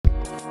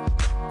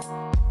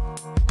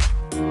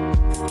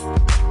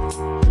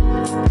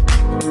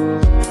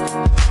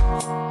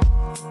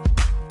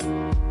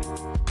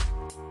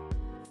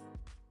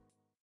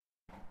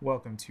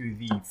welcome to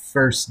the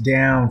First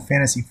Down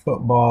Fantasy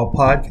Football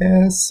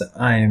Podcast.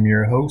 I am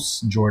your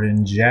host,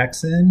 Jordan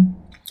Jackson.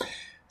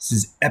 This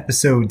is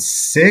episode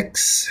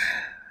 6.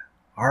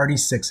 Already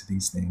 6 of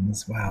these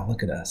things. Wow,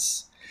 look at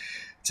us.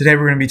 Today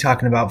we're going to be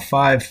talking about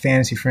 5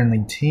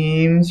 fantasy-friendly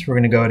teams. We're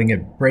going to go ahead and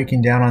get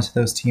breaking down onto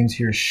those teams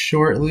here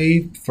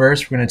shortly.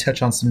 First, we're going to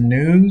touch on some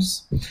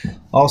news.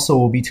 Also,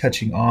 we'll be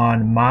touching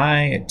on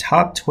my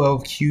top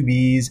 12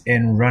 QBs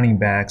and running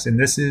backs. And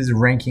this is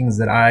rankings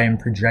that I am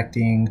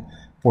projecting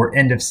for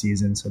end of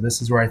season. So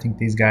this is where I think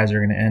these guys are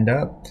going to end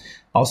up.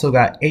 Also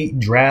got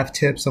 8 draft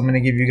tips I'm going to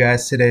give you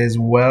guys today as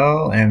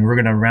well. And we're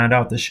going to round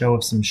out the show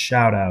with some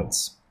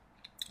shout-outs.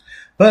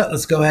 But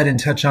let's go ahead and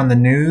touch on the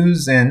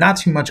news, and not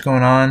too much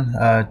going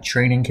on.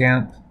 Training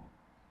camp,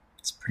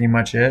 that's pretty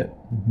much it.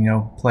 You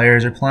know,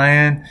 players are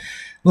playing,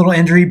 little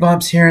injury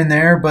bumps here and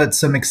there, but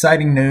some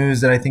exciting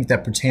news that I think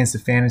that pertains to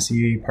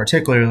fantasy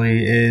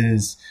particularly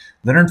is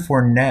Leonard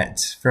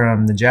Fournette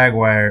from the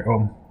Jaguars,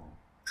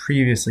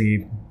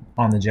 previously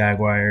on the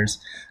Jaguars,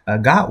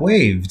 got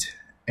waived.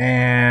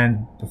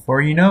 And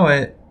before you know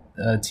it,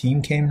 a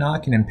team came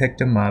knocking and picked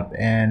him up,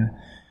 and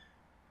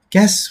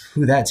guess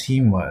who that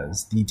team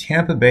was? The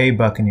Tampa Bay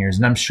Buccaneers.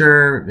 And I'm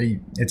sure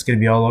it's going to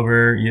be all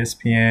over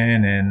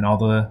ESPN and all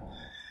the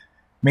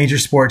major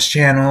sports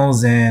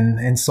channels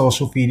and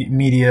social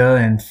media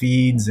and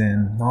feeds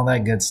and all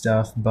that good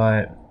stuff.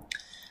 But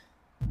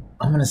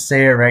I'm going to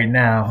say it right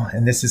now,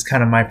 and this is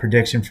kind of my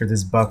prediction for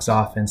this Bucs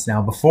offense.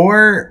 Now,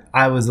 before,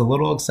 I was a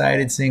little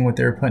excited seeing what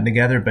they were putting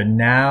together, but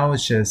now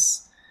it's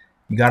just,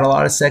 you got a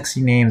lot of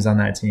sexy names on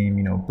that team.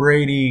 You know,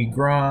 Brady,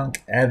 Gronk,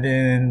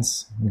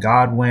 Evans,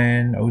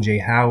 Godwin, O.J.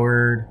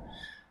 Howard,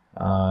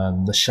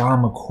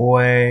 LaShawn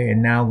McCoy,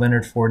 and now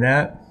Leonard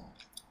Fournette.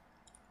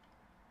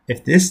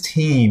 If this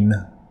team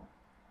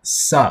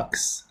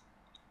sucks,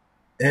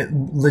 it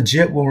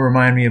legit will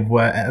remind me of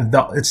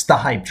it's the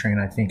hype train,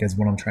 I think, is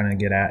what I'm trying to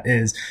get at.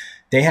 Is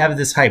they have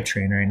this hype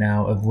train right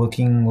now of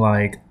looking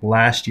like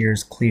last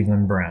year's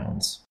Cleveland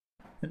Browns.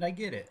 And I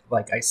get it.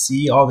 Like, I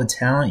see all the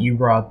talent you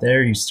brought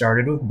there. You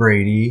started with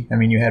Brady. I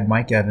mean, you had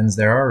Mike Evans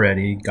there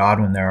already,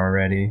 Godwin there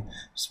already.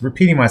 Just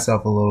repeating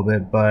myself a little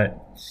bit,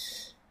 but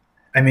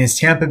I mean, is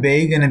Tampa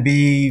Bay going to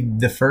be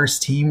the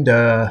first team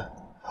to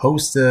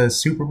host a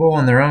Super Bowl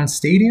in their own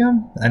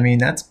stadium? I mean,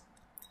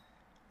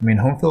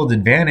 home field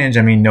advantage.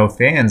 I mean, no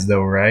fans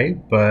though,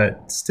 right?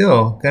 But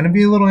still, going to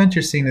be a little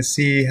interesting to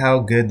see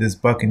how good this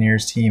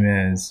Buccaneers team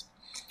is.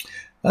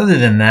 Other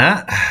than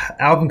that,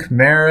 Alvin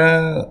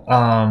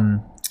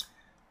Kamara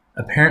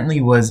apparently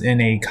was in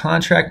a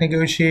contract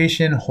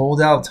negotiation,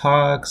 holdout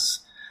talks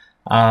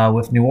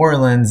with New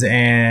Orleans,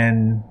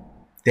 and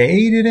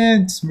they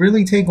didn't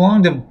really take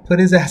long to put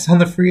his ass on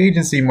the free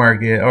agency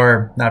market,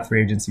 or not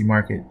free agency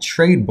market,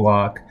 trade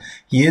block.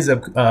 He is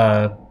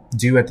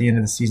due at the end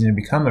of the season to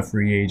become a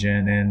free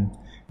agent and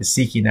is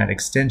seeking that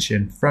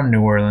extension from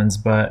New Orleans.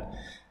 But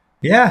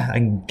yeah,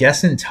 I'm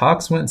guessing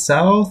talks went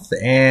south,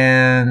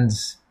 and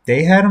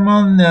they had him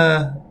on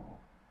the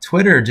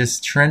Twitter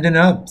just trending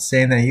up,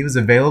 saying that he was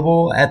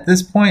available. At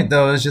this point,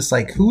 though, it's just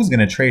like, who's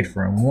going to trade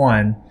for him?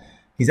 One,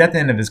 he's at the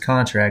end of his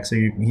contract, so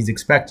he's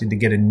expected to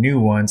get a new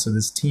one, so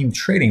this team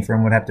trading for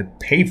him would have to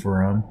pay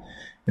for him.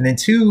 And then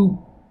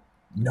two,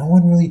 no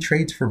one really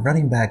trades for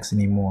running backs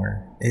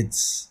anymore.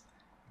 It's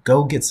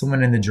go get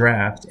someone in the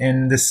draft.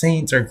 And the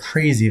Saints are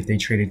crazy if they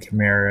traded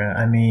Kamara.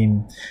 I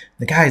mean,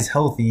 the guy's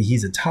healthy.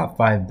 He's a top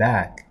 5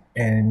 back,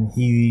 and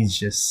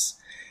he's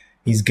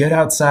good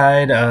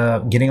outside,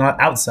 getting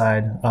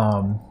outside,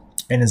 and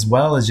as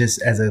well as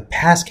just as a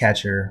pass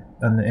catcher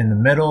in the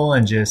middle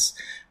and just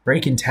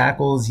breaking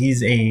tackles.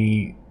 He's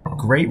a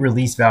great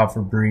release valve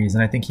for Breeze,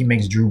 and I think he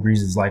makes Drew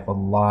Brees' life a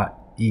lot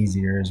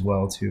easier as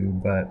well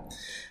too. But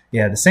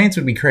yeah, the Saints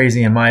would be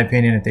crazy in my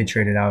opinion if they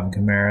traded Alvin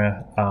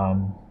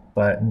Kamara.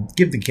 But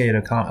give the kid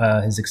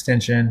his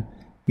extension.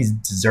 He's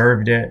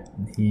deserved it.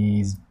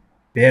 He's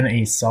been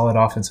a solid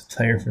offensive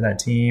player for that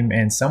team,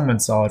 and someone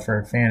solid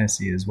for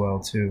fantasy as well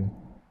too.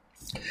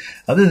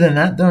 Other than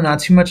that, though, not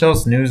too much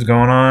else news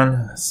going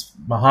on.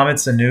 Mohamed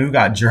Sanu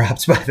got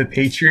dropped by the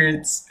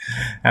Patriots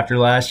after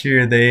last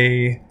year.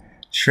 They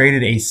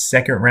traded a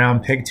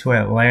second-round pick to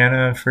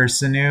Atlanta for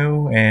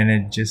Sanu, and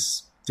it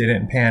just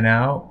didn't pan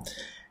out.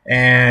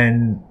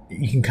 And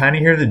you can kind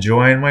of hear the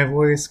joy in my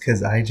voice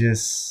because I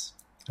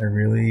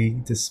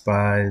really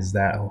despise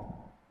that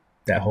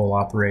whole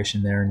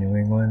operation there in New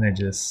England.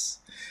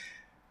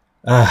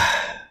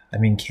 I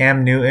mean,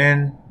 Cam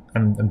Newton,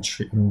 I'm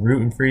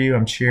rooting for you.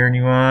 I'm cheering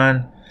you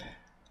on.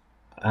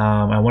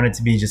 I want it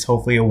to be just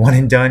hopefully a one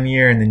and done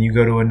year, and then you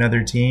go to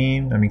another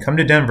team. I mean, come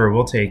to Denver,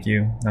 we'll take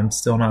you. I'm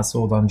still not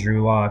sold on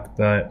Drew Lock,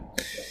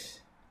 but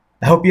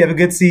I hope you have a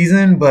good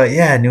season. But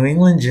yeah, New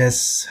England,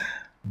 just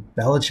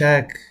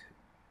Belichick,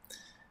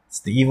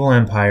 it's the evil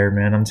empire,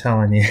 man. I'm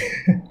telling you.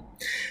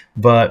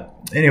 But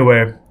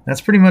anyway,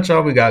 that's pretty much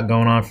all we got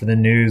going on for the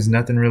news.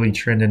 Nothing really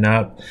trending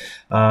up.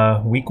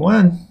 Week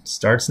 1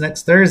 starts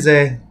next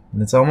Thursday,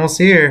 and it's almost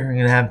here. We're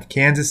going to have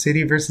Kansas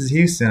City versus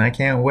Houston. I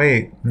can't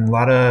wait. And a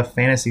lot of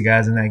fantasy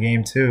guys in that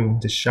game too.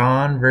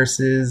 Deshaun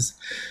versus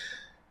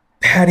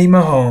Patty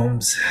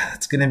Mahomes.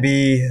 It's gonna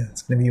be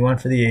one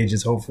for the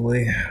ages.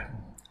 Hopefully,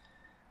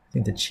 I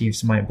think the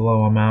Chiefs might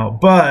blow him out,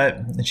 but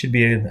it should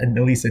be at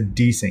least a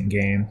decent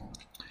game.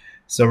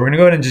 So we're gonna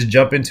go ahead and just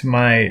jump into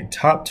my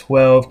top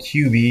 12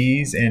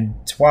 QBs and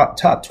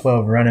top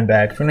 12 running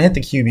backs. We're gonna hit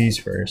the QBs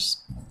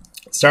first.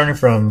 Starting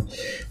from,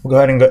 we'll go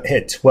ahead and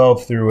hit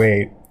 12 through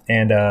 8.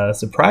 And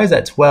surprise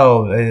at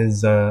 12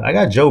 is I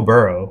got Joe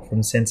Burrow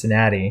from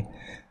Cincinnati.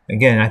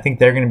 Again, I think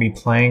they're going to be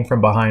playing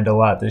from behind a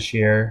lot this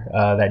year.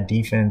 That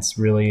defense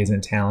really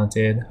isn't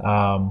talented.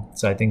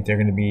 So I think they're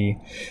going to be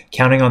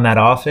counting on that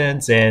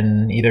offense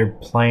and either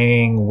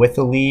playing with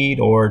the lead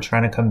or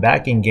trying to come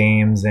back in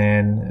games.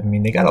 And, I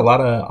mean, they got a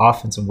lot of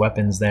offensive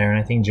weapons there. And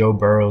I think Joe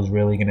Burrow is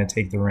really going to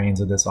take the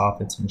reins of this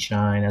offense and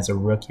shine as a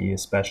rookie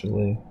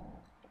especially.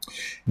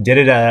 Did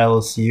it at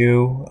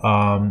LSU,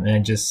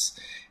 and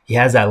he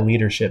has that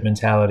leadership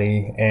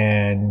mentality,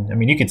 and I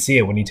mean you could see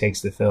it when he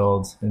takes the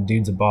field. The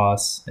dude's a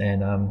boss,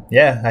 and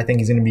I think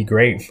he's going to be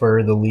great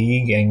for the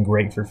league and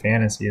great for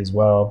fantasy as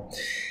well.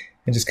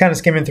 And just kind of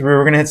skimming through,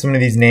 we're going to hit some of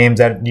these names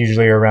that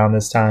usually are around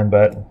this time,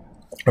 but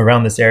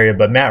around this area.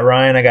 But Matt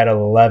Ryan, I got at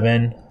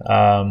 11.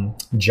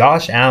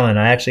 Josh Allen,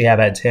 I actually have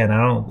at 10.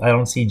 I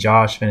don't see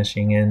Josh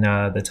finishing in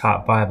the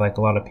top 5 like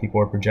a lot of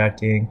people are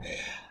projecting.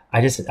 I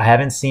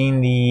haven't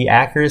seen the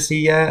accuracy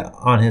yet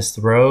on his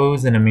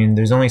throws, and I mean,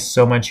 there's only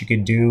so much you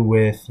could do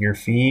with your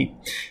feet.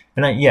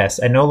 And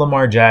I know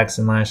Lamar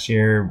Jackson last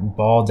year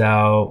balled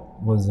out,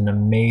 was an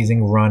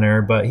amazing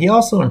runner, but he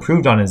also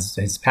improved on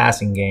his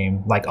passing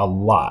game like a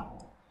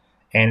lot.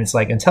 And it's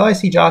like, until I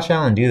see Josh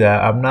Allen do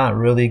that, I'm not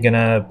really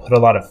gonna put a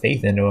lot of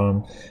faith into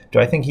him. Do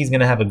I think he's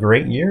gonna have a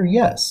great year?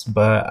 Yes,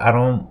 but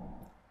I'm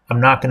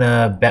not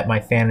gonna bet my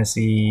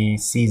fantasy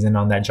season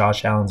on that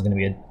Josh Allen's gonna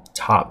be a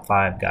top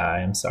 5 guy.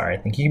 I'm sorry.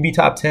 I think he could be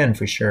top 10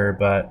 for sure,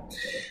 but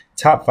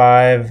top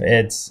 5,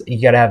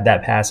 you got to have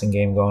that passing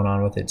game going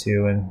on with it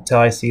too. And until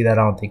I see that,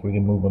 I don't think we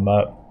can move him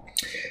up.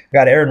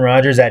 Got Aaron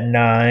Rodgers at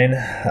 9,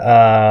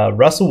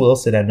 Russell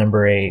Wilson at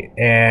number 8,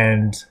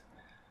 and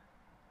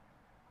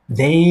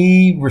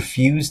they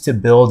refuse to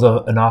build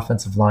an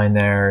offensive line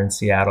there in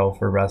Seattle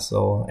for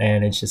Russell,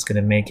 and it's just going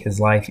to make his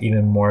life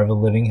even more of a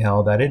living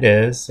hell that it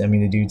is. I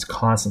mean, the dude's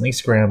constantly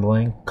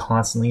scrambling,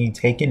 constantly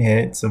taking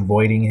hits,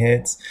 avoiding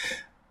hits.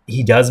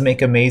 He does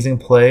make amazing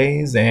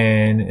plays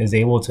and is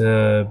able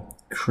to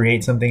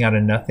create something out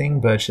of nothing,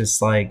 but it's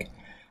just like,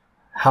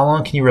 how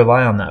long can you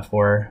rely on that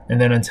for? And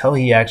then until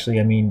he actually,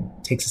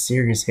 takes a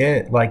serious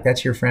hit, like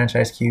that's your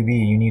franchise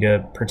QB. You need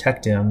to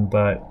protect him.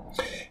 But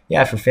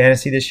yeah, for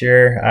fantasy this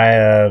year,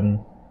 I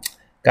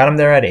got him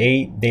there at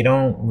 8. They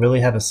don't really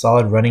have a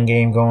solid running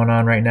game going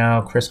on right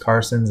now. Chris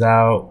Carson's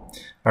out,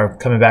 or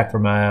coming back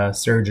from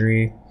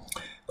surgery.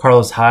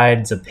 Carlos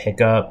Hyde's a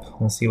pickup.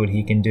 We'll see what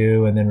he can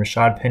do. And then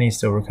Rashad Penny's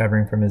still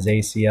recovering from his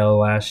ACL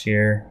last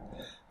year.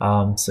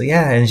 And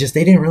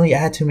they didn't really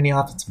add too many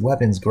offensive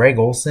weapons. Greg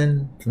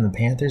Olsen from the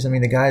Panthers,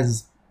 the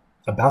guy's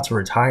about to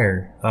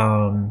retire.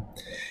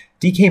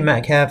 DK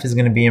Metcalf is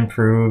going to be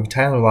improved.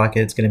 Tyler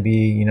Lockett's going to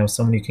be,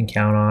 someone you can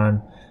count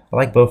on. I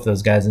like both of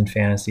those guys in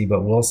fantasy,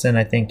 but Wilson,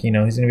 I think, he's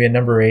going to be a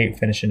number 8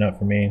 finishing up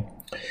for me.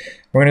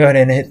 We're going to go ahead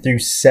and hit through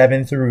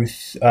 7 through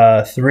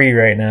 3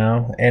 right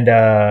now. And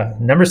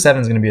number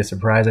 7 is going to be a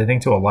surprise, I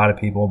think, to a lot of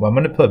people, but I'm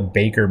going to put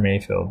Baker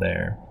Mayfield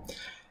there.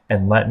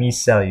 And let me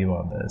sell you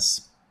on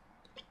this.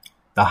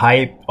 The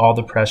hype, all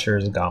the pressure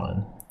is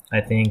gone.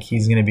 I think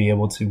he's going to be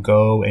able to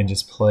go and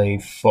just play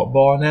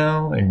football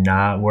now and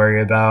not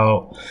worry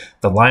about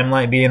the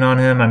limelight being on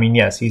him.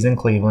 Yes, he's in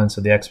Cleveland,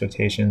 so the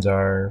expectations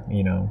are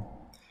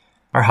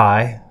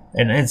high.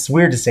 And it's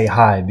weird to say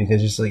high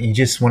because you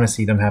just want to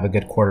see them have a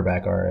good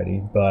quarterback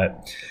already.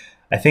 But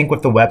I think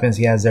with the weapons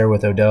he has there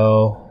with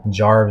Odell,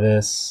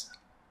 Jarvis,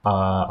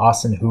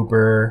 Austin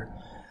Hooper,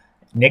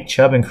 Nick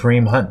Chubb, and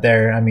Kareem Hunt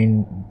there,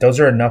 those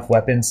are enough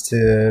weapons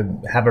to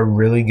have a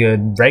really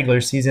good regular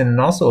season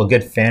and also a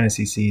good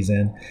fantasy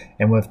season.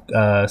 And with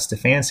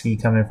Stefanski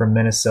coming from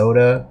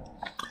Minnesota,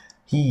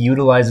 he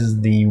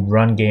utilizes the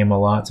run game a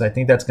lot. So I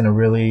think that's going to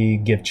really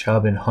give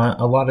Chubb and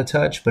Hunt a lot of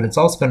touch, but it's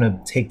also going to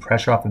take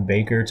pressure off of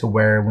Baker to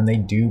where when they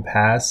do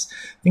pass,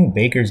 I think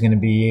Baker's going to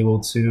be able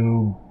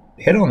to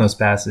hit on those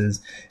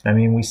passes.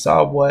 We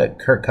saw what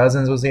Kirk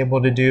Cousins was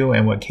able to do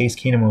and what Case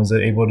Keenum was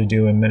able to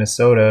do in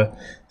Minnesota.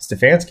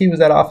 Stefanski was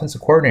that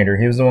offensive coordinator.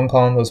 He was the one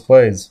calling those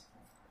plays.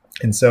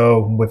 And so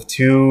with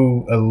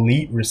 2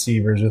 elite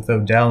receivers with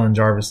Odell and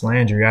Jarvis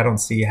Landry, I don't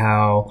see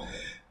how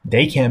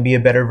they can't be a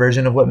better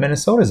version of what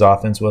Minnesota's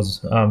offense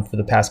was for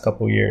the past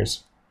couple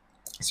years.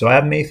 So I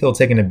have Mayfield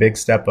taking a big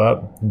step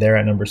up there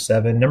at number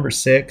 7. Number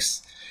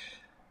 6,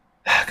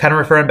 kind of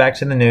referring back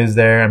to the news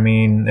there.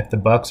 If the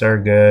Bucs are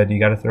good, you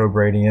got to throw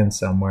Brady in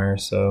somewhere.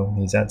 So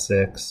he's at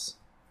 6.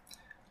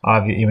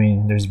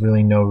 There's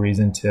really no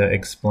reason to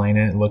explain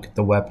it. Look at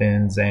the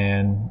weapons,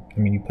 and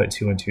you put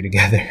 2 and 2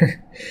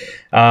 together.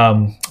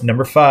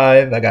 Number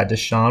 5, I got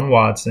Deshaun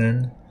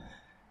Watson.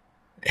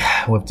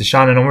 With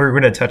Deshaun, and we're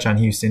going to touch on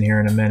Houston here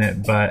in a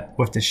minute, but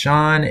with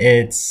Deshaun,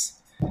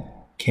 it's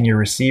Can your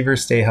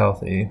receivers stay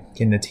healthy?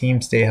 Can the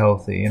team stay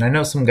healthy? And I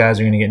know some guys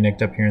are going to get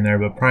nicked up here and there,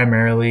 but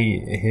primarily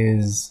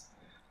his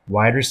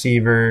wide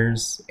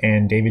receivers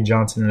and David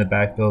Johnson in the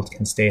backfield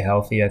can stay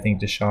healthy. I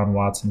think Deshaun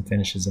Watson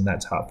finishes in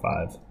that top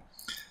 5.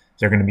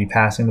 They're going to be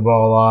passing the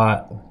ball a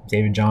lot.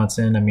 David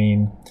Johnson, I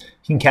mean,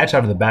 he can catch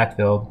out of the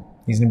backfield.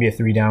 He's going to be a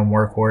 3-down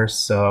workhorse,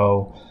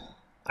 so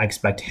I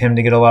expect him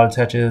to get a lot of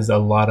touches, a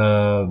lot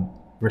of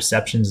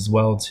receptions as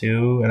well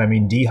too. And I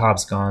mean,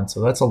 D-Hop's gone,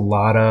 so that's a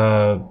lot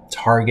of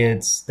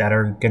targets that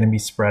are going to be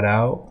spread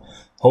out.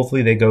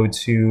 Hopefully they go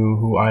to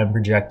who I'm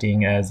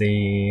projecting as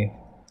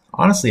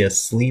honestly a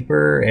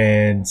sleeper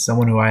and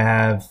someone who I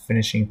have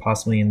finishing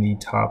possibly in the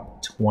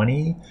top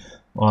 20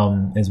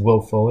 is Will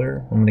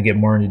Fuller. I'm going to get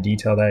more into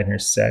detail that in a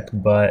sec,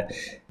 but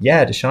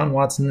yeah, Deshaun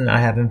Watson, I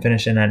have him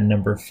finishing at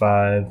number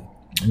 5.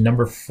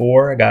 Number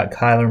 4, I got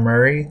Kyler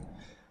Murray.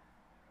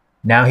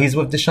 Now he's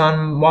with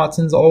Deshaun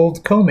Watson's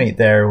old co-mate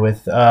there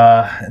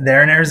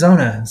there in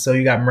Arizona. So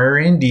you got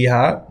Murray and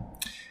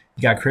D-Hop.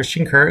 You got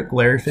Christian Kirk,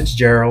 Larry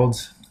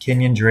Fitzgerald,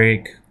 Kenyon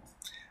Drake.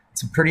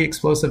 It's a pretty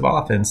explosive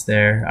offense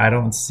there. I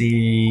don't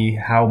see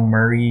how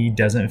Murray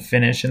doesn't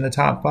finish in the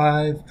top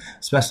 5,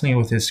 especially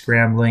with his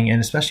scrambling and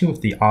especially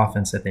with the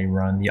offense that they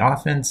run. The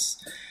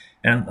offense,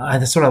 and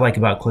that's what I like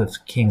about Cliff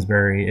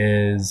Kingsbury,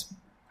 is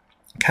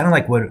kind of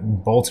like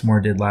what Baltimore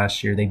did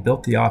last year. They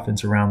built the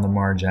offense around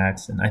Lamar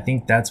Jackson. I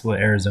think that's what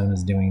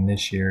Arizona's doing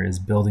this year, is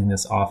building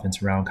this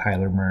offense around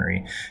Kyler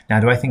Murray. Now,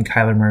 do I think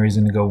Kyler Murray's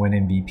going to go win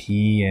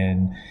MVP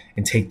and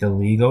take the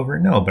league over?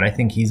 No, but I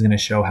think he's going to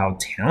show how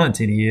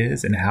talented he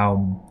is and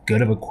how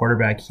good of a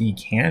quarterback he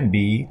can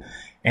be.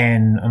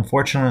 And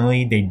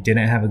unfortunately, they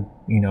didn't have a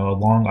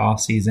long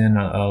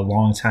offseason, a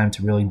long time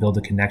to really build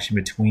a connection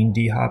between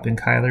D-Hop and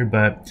Kyler,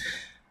 but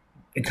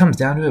it comes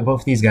down to it.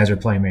 Both of these guys are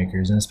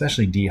playmakers, and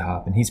especially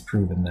D-Hop, and he's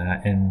proven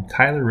that. And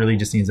Kyler really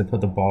just needs to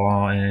put the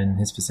ball in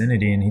his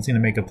vicinity, and he's going to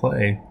make a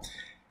play.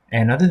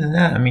 And other than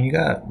that, I mean, you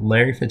got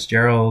Larry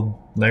Fitzgerald,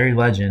 Larry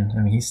Legend.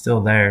 I mean, he's still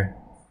there.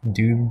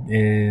 Dude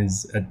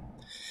is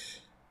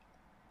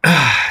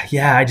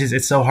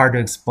it's so hard to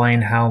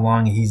explain how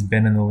long he's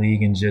been in the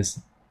league and just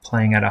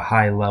playing at a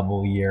high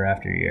level year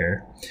after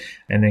year.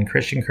 And then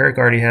Christian Kirk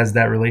already has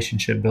that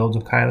relationship built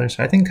with Kyler.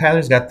 So I think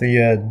Kyler's got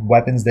the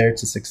weapons there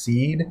to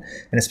succeed,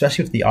 and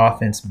especially with the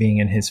offense being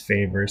in his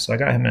favor. So I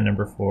got him at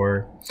number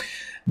 4.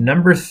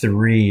 Number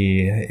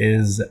 3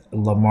 is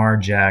Lamar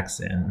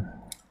Jackson.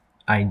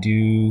 I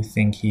do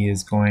think he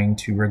is going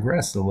to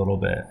regress a little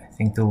bit. I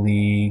think the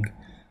league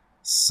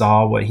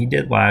saw what he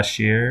did last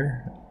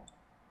year,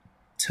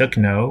 took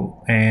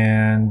note,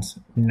 and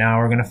now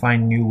we're going to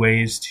find new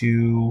ways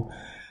to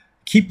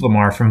keep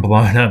Lamar from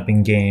blowing up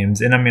in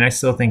games. And I mean, I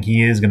still think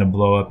he is going to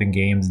blow up in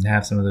games and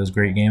have some of those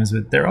great games,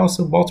 but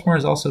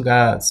Baltimore's also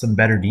got some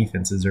better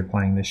defenses they're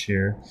playing this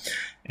year.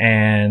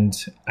 And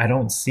I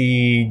don't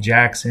see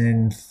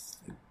Jackson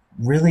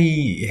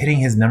really hitting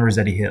his numbers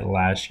that he hit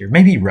last year.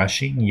 Maybe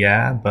rushing,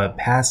 yeah, but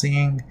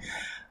passing,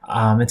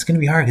 it's going to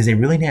be hard because they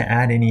really didn't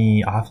add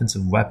any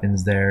offensive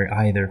weapons there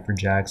either for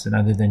Jackson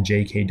other than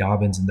J.K.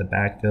 Dobbins in the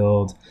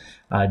backfield.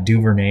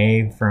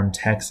 Duvernay from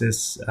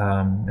Texas,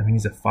 I mean,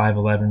 he's a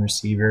 5'11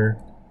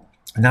 receiver.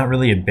 Not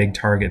really a big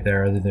target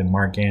there other than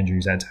Mark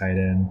Andrews at tight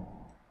end.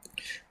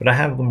 But I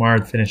have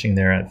Lamar finishing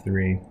there at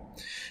 3.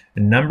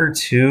 And number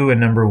 2 and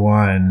number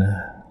 1.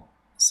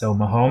 So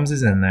Mahomes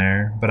is in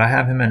there, but I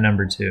have him at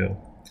number 2.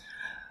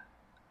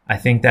 I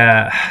think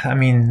that, I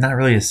mean, not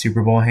really a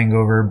Super Bowl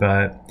hangover,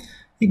 but I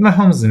think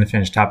Mahomes is going to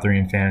finish top 3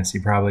 in fantasy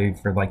probably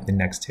for like the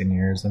next 10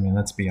 years. I mean,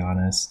 let's be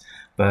honest.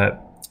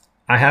 But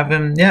I have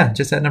him,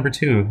 just at number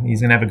 2.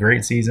 He's going to have a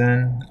great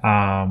season.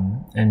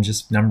 And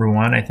just number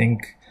 1, I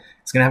think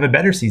he's going to have a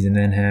better season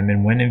than him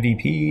and win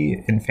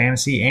MVP in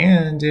fantasy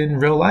and in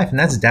real life. And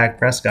that's Dak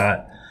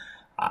Prescott.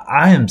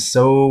 I am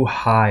so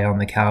high on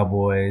the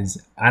Cowboys.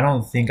 I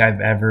don't think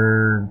I've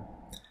ever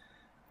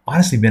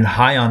honestly been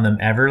high on them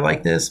ever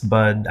like this.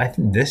 But I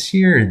think this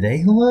year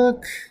they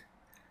look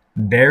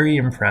very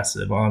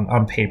impressive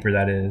on paper,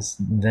 that is.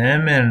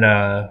 Them and,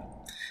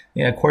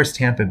 of course,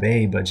 Tampa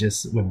Bay, but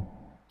just with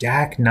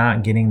Dak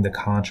not getting the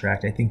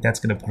contract, I think that's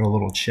going to put a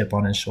little chip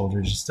on his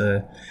shoulder just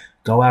to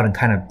go out and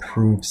kind of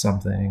prove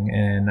something.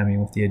 And, I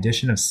mean, with the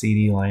addition of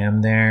CeeDee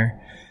Lamb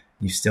there,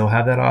 you still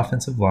have that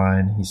offensive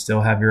line. You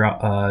still have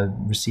your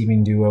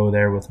receiving duo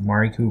there with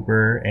Amari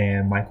Cooper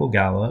and Michael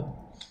Gallup.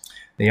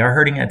 They are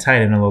hurting at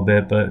tight end a little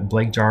bit, but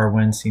Blake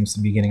Jarwin seems to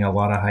be getting a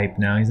lot of hype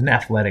now. He's an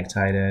athletic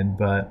tight end,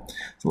 but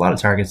it's a lot of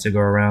targets to go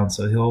around,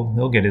 so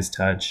he'll get his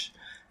touch.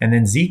 And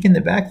then Zeke in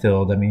the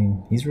backfield, I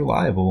mean, he's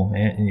reliable.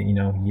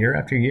 And, year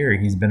after year,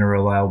 he's been a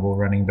reliable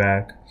running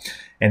back.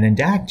 And then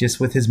Dak, just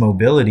with his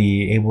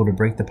mobility, able to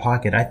break the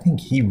pocket, I think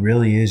he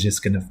really is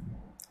just going to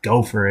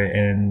go for it.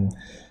 And,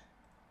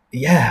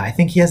 I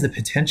think he has the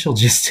potential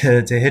just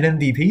to hit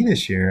MVP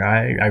this year.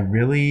 I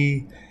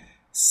really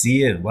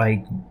see it,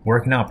 like,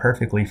 working out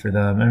perfectly for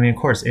them. I mean, of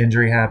course,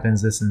 injury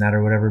happens, this and that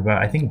or whatever, but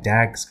I think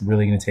Dak's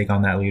really going to take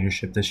on that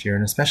leadership this year,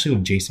 and especially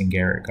with Jason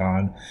Garrett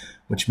gone,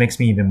 which makes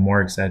me even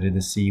more excited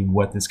to see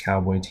what this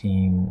Cowboy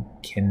team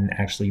can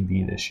actually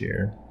be this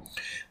year.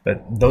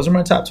 But those are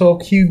my top 12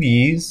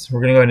 QBs.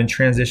 We're going to go ahead and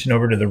transition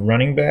over to the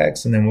running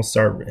backs, and then we'll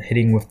start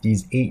hitting with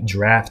these 8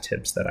 draft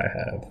tips that I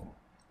have.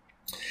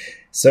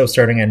 So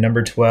starting at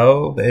number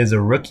 12 is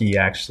a rookie,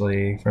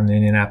 actually, from the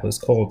Indianapolis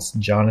Colts,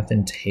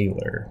 Jonathan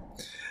Taylor.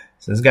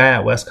 So this guy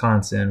at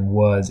Wisconsin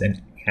was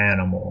an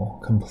animal,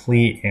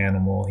 complete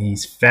animal.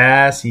 He's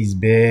fast, he's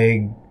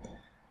big.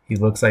 He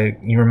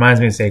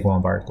reminds me of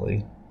Saquon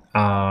Barkley.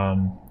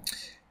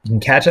 He can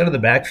catch out of the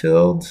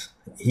backfield.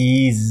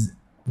 He's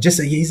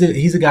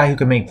a guy who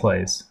can make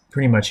plays.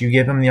 Pretty much, you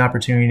give him the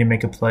opportunity to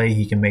make a play,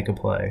 he can make a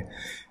play.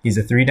 He's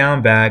a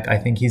 3-down back. I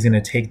think he's going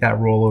to take that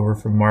role over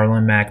from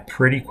Marlon Mack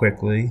pretty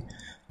quickly.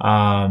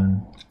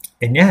 And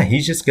yeah,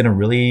 he's just going to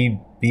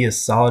really be a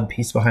solid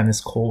piece behind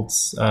this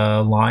Colts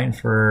line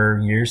for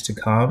years to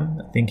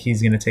come. I think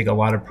he's going to take a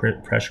lot of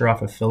pressure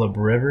off of Phillip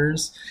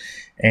Rivers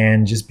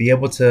and just be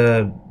able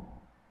to.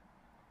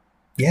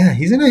 Yeah,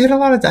 he's going to hit a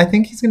lot of. I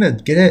think he's going to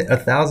get it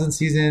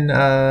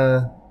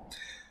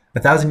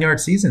 1,000-yard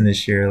season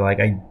this year. Like,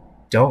 I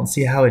don't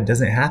see how it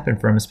doesn't happen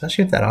for him,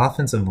 especially if that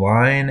offensive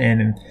line,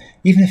 and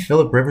even if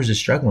Phillip Rivers is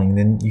struggling,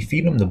 then you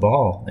feed him the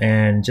ball.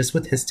 And just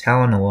with his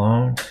talent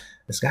alone,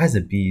 this guy's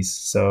a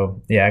beast.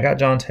 So yeah, I got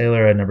John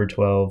Taylor at number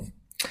 12.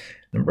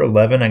 Number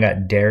 11, I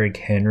got Derrick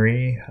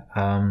Henry.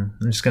 I'm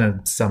just going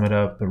to sum it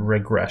up.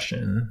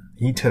 Regression.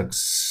 He took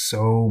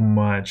so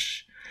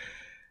much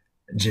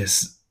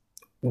just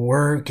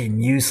work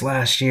and use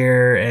last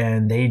year,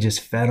 and they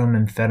just fed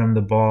him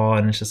the ball,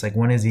 and it's just like,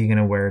 when is he going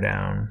to wear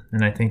down?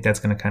 And I think that's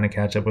going to kind of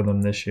catch up with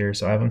him this year.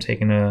 So I have him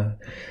taking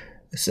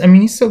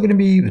he's still going to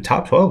be the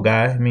top 12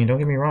 guy. I mean, don't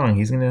get me wrong,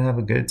 he's going to have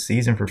a good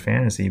season for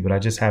fantasy, but I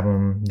just have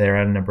him there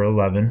at number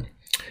 11.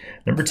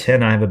 Number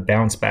 10, I have a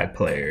bounce back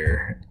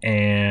player,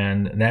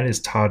 and that is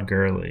Todd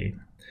Gurley.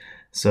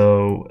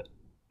 So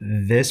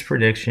this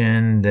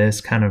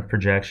kind of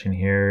projection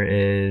here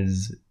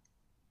is,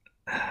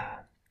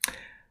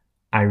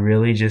 I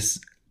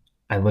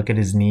look at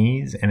his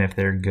knees, and if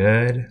they're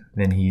good,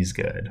 then he's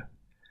good.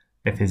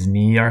 If his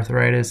knee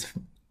arthritis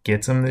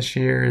gets him this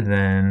year,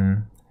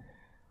 then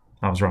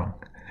I was wrong.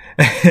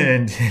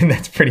 And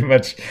that's pretty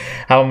much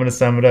how I'm going to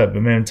sum it up.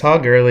 But man,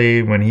 Todd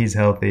Gurley, when he's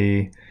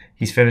healthy,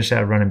 he's finished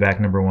at running back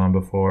number 1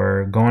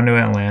 before. Going to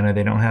Atlanta,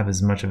 they don't have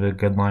as much of a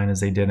good line as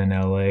they did in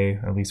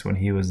LA, at least when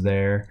he was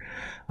there,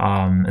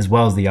 as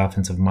well as the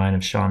offensive mind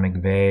of Sean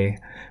McVay.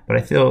 But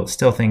I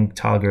still think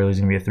Todd Gurley's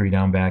going to be a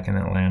 3-down back in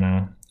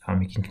Atlanta.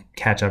 He can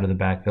catch out of the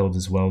backfield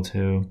as well,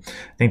 too.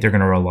 I think they're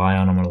going to rely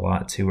on him a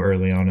lot, too,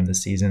 early on in the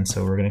season.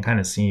 So we're going to kind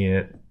of see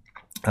it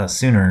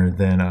sooner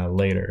than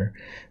later.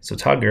 So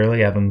Todd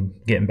Gurley, I have him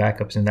getting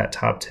back up in that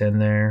top 10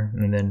 there.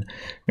 And then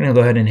we're going to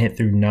go ahead and hit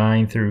through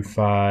 9 through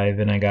 5.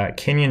 And I got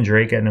Kenyon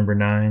Drake at number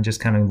 9,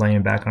 just kind of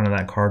laying back onto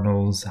that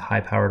Cardinals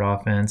high-powered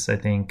offense. I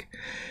think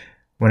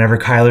whenever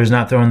Kyler's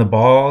not throwing the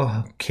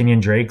ball,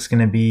 Kenyon Drake's going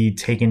to be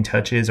taking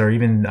touches or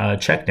even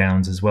check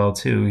downs as well,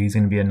 too. He's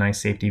going to be a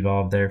nice safety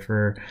valve there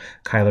for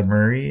Kyler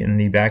Murray in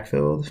the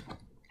backfield.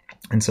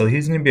 And so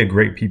he's going to be a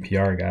great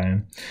PPR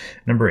guy.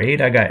 Number 8,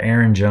 I got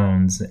Aaron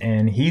Jones,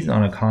 and he's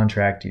on a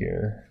contract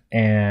year.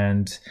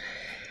 And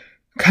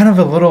kind of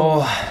a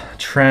little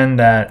trend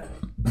that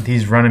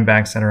these running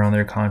backs that are on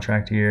their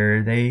contract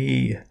year,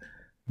 they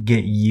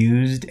get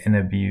used and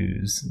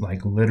abused.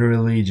 Like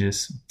literally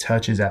just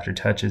touches after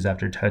touches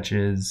after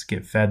touches,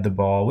 get fed the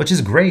ball, which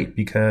is great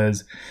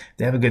because if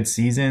they have a good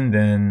season,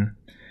 then,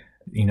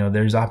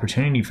 there's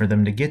opportunity for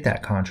them to get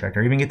that contract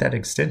or even get that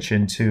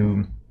extension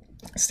to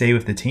stay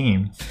with the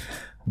team.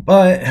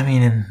 But I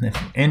mean, if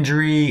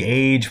injury,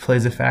 age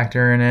plays a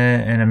factor in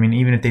it, and I mean,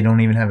 even if they don't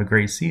even have a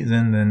great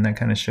season, then that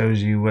kind of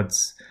shows you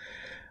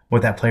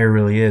what that player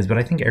really is. But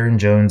I think Aaron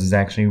Jones is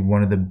actually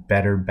one of the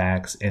better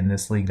backs in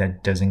this league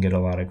that doesn't get a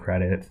lot of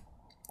credit.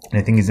 And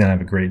I think he's going to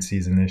have a great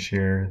season this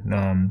year.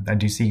 I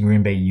do see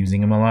Green Bay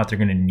using him a lot. They're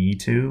going to need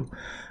to,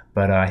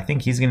 but I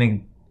think he's going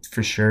to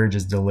for sure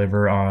just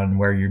deliver on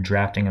where you're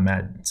drafting him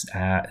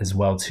at as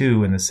well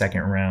too in the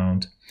second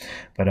round.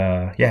 But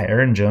yeah,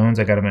 Aaron Jones,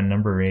 I got him at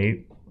number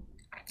 8.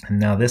 And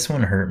now this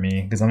one hurt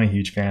me because I'm a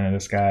huge fan of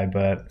this guy,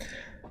 but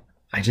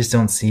I just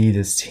don't see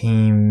this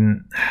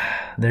team,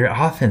 their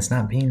offense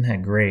not being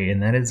that great,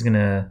 and that is going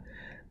to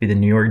be the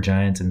New York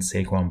Giants and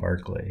Saquon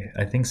Barkley.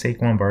 I think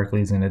Saquon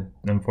Barkley is going to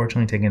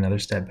unfortunately take another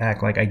step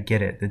back. Like, I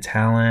get it. The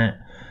talent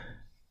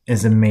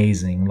is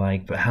amazing.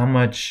 Like, but how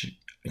much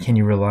can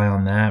you rely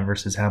on that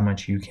versus how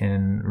much you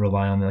can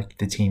rely on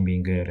the team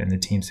being good and the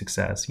team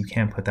success? You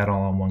can't put that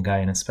all on one guy,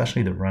 and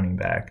especially the running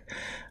back.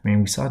 I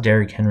mean, we saw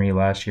Derrick Henry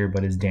last year,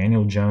 but is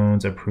Daniel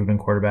Jones a proven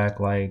quarterback?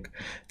 Like,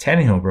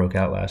 Tannehill broke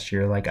out last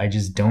year. Like, I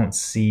just don't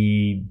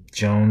see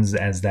Jones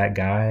as that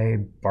guy.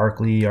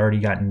 Barkley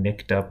already got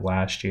nicked up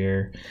last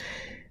year.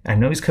 I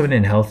know he's coming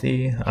in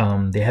healthy.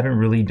 They haven't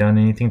really done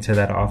anything to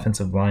that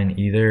offensive line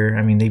either.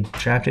 I mean, they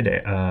drafted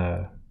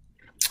a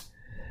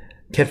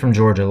kid from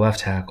Georgia, left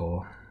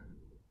tackle.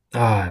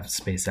 I've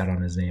spaced out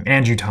on his name.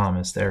 Andrew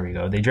Thomas. There we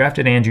go. They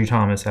drafted Andrew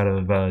Thomas out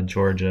of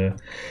Georgia.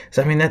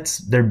 So, I mean,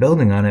 they're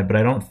building on it, but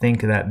I don't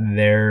think that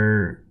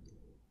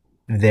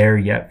there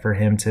yet for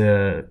him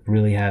to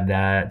really have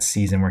that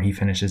season where he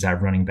finishes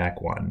at running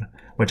back 1,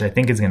 which I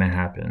think is going to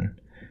happen,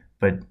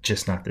 but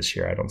just not this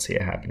year. I don't see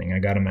it happening. I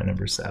got him at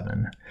number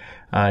 7.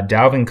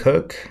 Dalvin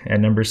Cook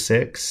at number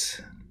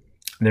 6.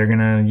 They're going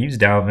to use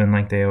Dalvin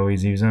like they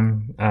always use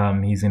him.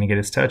 He's going to get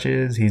his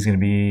touches. He's going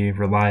to be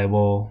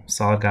reliable,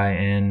 solid guy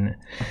in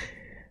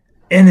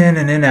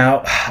and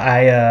out.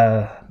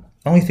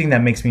 Only thing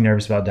that makes me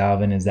nervous about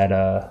Dalvin is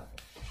that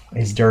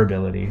his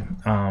durability.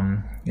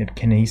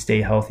 Can he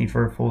stay healthy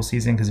for a full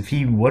season? Because if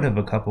he would have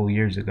a couple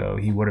years ago,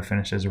 he would have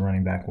finished as a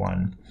running back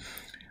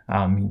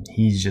 1.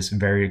 He's just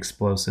very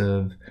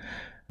explosive,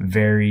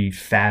 very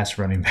fast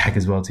running back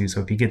as well too.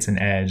 So if he gets an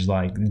edge,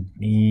 like,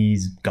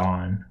 he's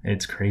gone.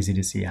 It's crazy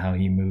to see how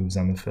he moves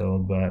on the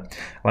field. But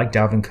I like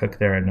Dalvin Cook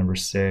there at number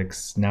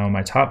 6. Now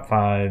my top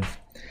 5.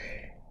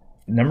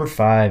 Number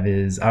 5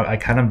 is I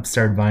kind of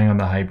started buying on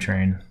the hype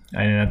train.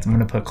 And I'm going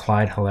to put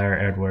Clyde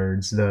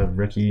Hilaire-Edwards, the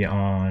rookie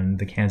on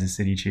the Kansas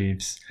City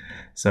Chiefs.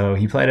 So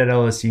he played at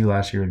LSU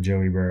last year with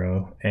Joey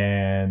Burrow,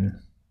 and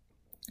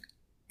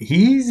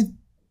he's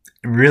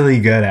really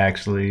good,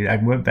 actually. I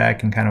went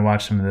back and kind of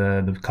watched some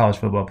of the college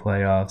football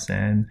playoffs,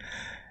 and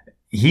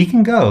he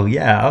can go.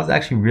 Yeah, I was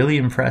actually really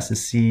impressed to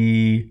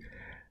see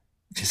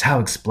just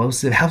how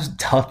explosive, how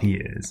tough he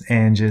is,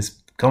 and just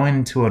going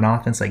into an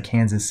offense like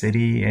Kansas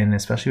City, and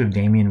especially with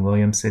Damian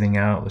Williams sitting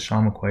out,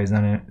 LaShawn McCoy's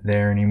not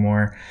there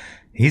anymore.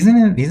 He's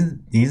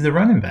the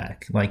running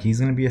back. Like, he's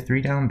gonna be a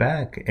 3-down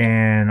back,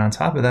 and on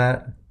top of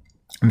that,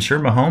 I'm sure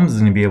Mahomes is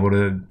gonna be able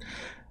to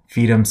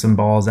feed him some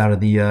balls out of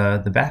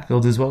the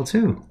backfield as well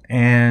too.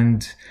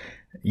 And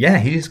yeah,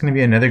 he's gonna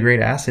be another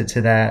great asset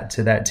to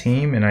that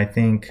team. And I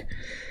think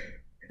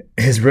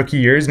his rookie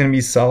year is gonna be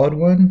a solid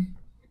one.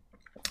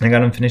 I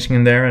got him finishing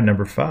in there at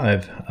number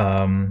 5.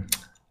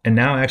 And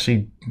now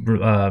actually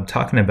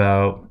talking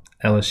about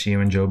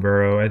LSU and Joe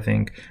Burrow, I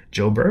think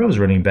Joe Burrow's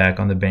running back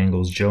on the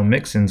Bengals. Joe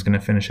Mixon's going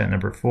to finish at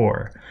number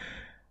 4.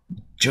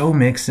 Joe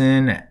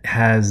Mixon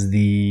has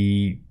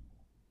the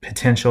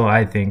potential,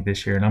 I think,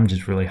 this year, and I'm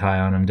just really high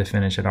on him, to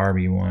finish at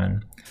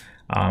RB1.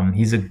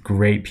 He's a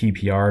great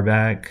PPR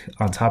back.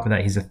 On top of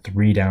that, he's a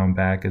 3-down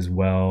back as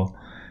well.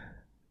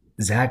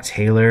 Zach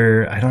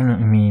Taylor, I don't know. I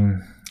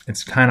mean,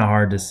 it's kind of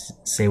hard to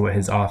say what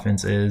his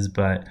offense is,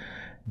 but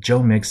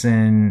Joe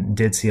Mixon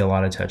did see a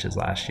lot of touches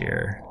last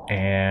year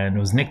and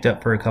was nicked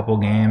up for a couple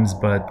games,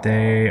 but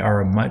they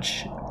are a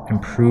much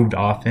improved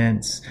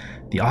offense.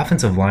 The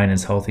offensive line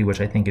is healthy,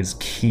 which I think is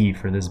key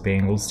for this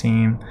Bengals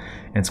team.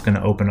 And it's going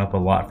to open up a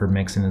lot for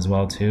Mixon as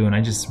well too. And I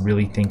just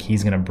really think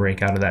he's going to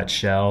break out of that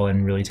shell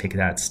and really take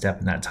that step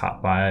in that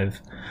top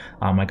 5.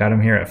 I got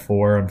him here at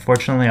 4.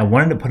 Unfortunately, I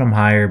wanted to put him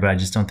higher, but I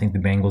just don't think the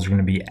Bengals are going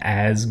to be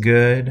as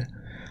good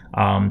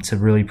to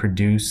really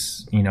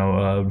produce,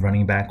 a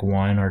running back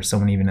 1 or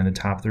someone even in the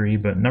top 3.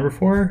 But number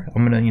 4,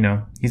 I'm going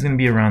to, he's going to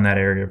be around that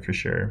area for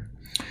sure.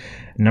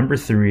 Number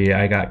 3,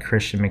 I got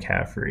Christian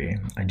McCaffrey.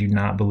 I do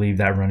not believe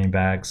that running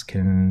backs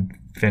can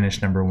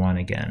finish number 1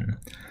 again.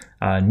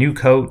 New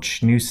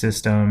coach, new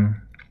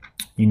system.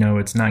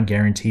 It's not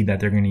guaranteed that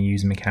they're going to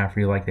use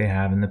McCaffrey like they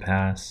have in the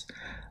past.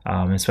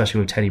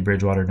 Especially with Teddy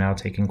Bridgewater now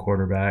taking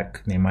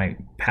quarterback. They might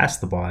pass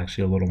the ball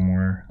actually a little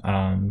more,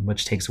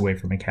 which takes away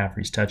from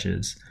McCaffrey's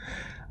touches.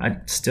 I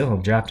still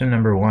draft him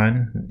number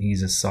 1.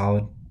 He's a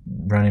solid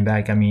running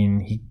back. I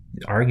mean, he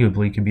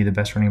arguably could be the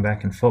best running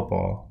back in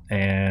football.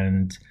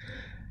 And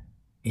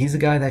he's a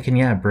guy that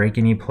can, break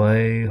any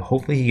play.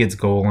 Hopefully he gets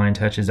goal line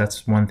touches.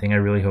 That's one thing I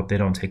really hope they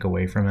don't take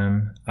away from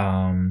him.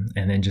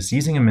 And then just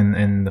using him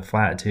in the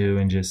flat too,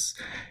 and just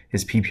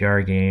his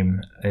PPR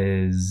game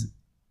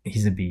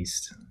he's a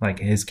beast. Like,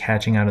 his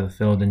catching out of the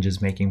field and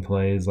just making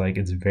plays, like,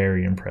 it's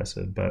very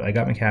impressive. But I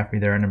got McCaffrey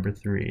there at number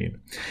 3.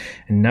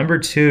 And number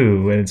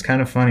 2, and it's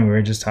kind of funny, we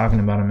were just talking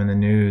about him in the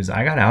news,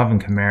 I got Alvin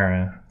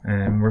Kamara.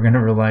 And we're going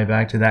to rely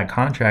back to that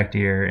contract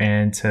year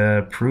and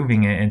to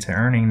proving it and to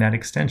earning that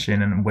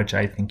extension, and which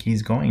I think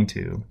he's going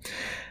to.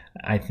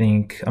 I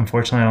think,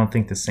 unfortunately, I don't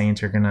think the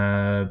Saints are going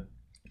to,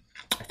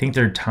 I think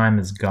their time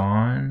is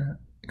gone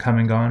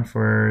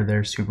for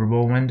their Super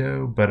Bowl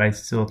window, but I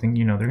still think,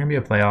 they're going to be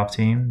a playoff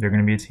team. They're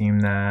going to be a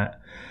team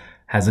that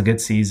has a good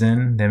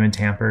season. Them and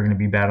Tampa are going to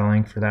be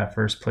battling for that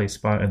first place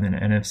spot in the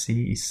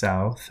NFC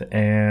South.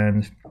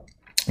 And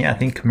I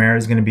think Kamara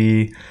is going to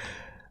be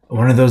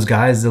one of those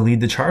guys to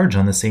lead the charge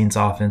on the Saints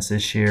offense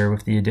this year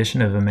with the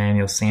addition of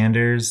Emmanuel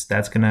Sanders.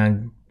 That's going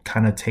to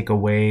kind of take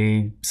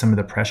away some of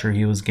the pressure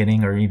he was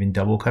getting, or even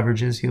double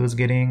coverages he was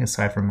getting,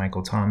 aside from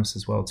Michael Thomas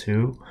as well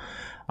too.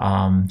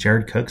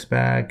 Jared Cook's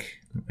back.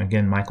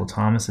 Again, Michael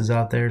Thomas is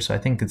out there. So I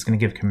think it's going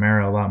to give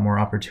Kamara a lot more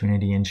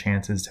opportunity and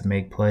chances to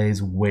make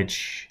plays,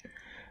 which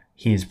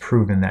he has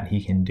proven that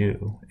he can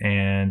do.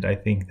 And I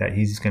think that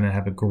he's going to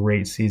have a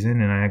great season.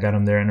 And I got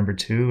him there at number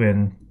 2.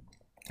 And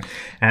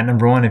at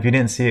number 1, if you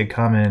didn't see it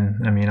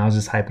coming, I mean, I was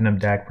just hyping up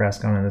Dak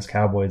Prescott on this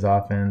Cowboys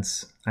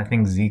offense. I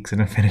think Zeke's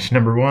going to finish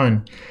number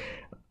 1.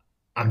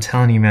 I'm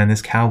telling you, man,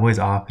 this Cowboys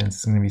offense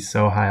is going to be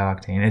so high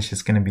octane. It's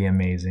just going to be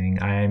amazing.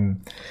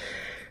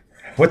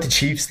 What the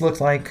Chiefs looked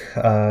like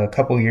a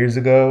couple years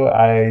ago,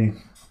 I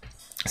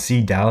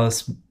see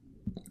Dallas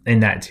in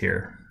that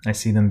tier. I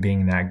see them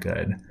being that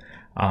good.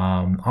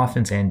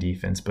 Offense and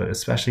defense, but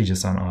especially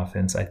just on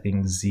offense. I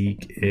think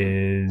Zeke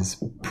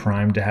is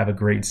primed to have a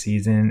great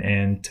season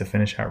and to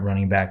finish out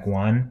running back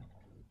one.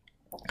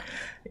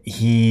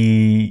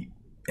 He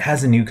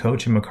has a new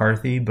coach in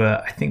McCarthy,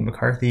 but I think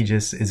McCarthy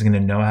just is going to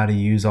know how to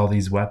use all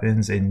these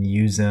weapons and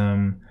use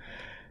them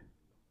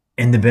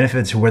in the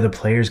benefit to where the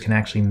players can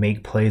actually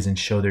make plays and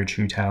show their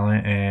true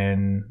talent.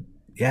 And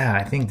yeah,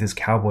 I think this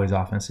Cowboys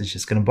offense is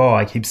just going to ball.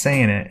 I keep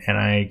saying it and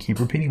I keep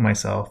repeating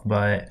myself,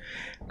 but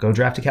go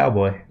draft a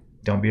Cowboy.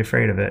 Don't be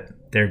afraid of it.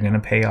 They're going to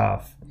pay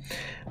off.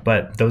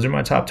 But those are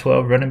my top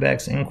 12 running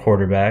backs and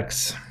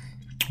quarterbacks.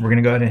 We're going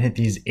to go ahead and hit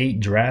these 8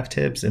 draft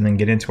tips and then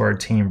get into our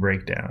team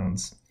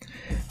breakdowns.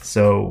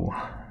 So,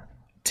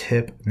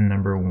 tip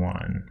number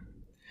 1.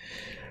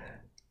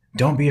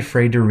 Don't be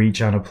afraid to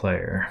reach on a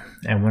player.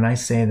 And when I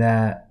say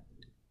that,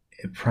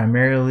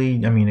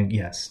 primarily, I mean,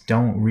 yes,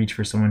 don't reach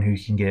for someone who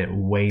can get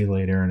way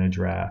later in a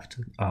draft,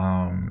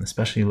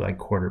 especially like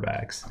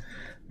quarterbacks.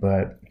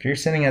 But if you're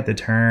sitting at the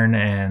turn,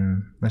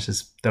 and let's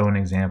just throw an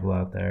example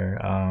out there,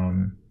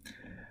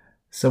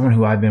 someone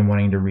who I've been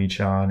wanting to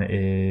reach on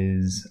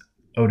is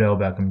Odell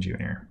Beckham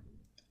Jr.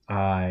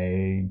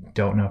 I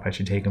don't know if I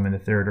should take him in the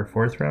 3rd or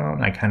 4th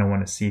round. I kind of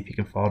want to see if he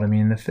could fall to me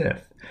in the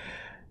 5th.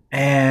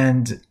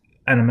 And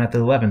I'm at the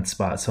 11th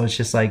spot. So it's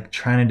just like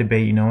trying to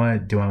debate, you know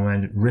what, do I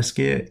want to risk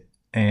it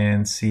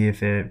and see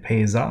if it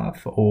pays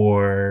off,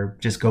 or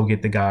just go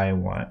get the guy I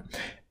want?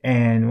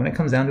 And when it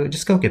comes down to it,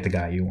 just go get the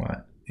guy you want.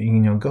 You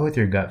know, go with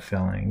your gut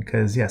feeling,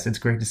 because yes, it's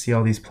great to see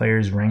all these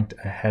players ranked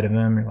ahead of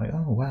him. You're like,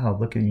 oh wow,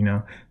 look at, you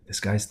know,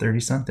 this guy's 30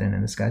 something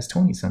and this guy's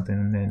 20 something.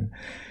 And then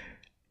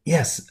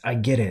yes, I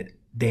get it.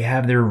 They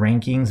have their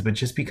rankings, but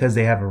just because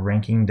they have a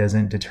ranking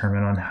doesn't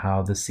determine on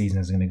how the season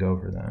is going to go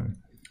for them.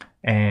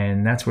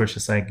 And that's where it's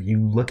just like,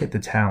 you look at the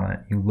talent,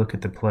 you look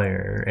at the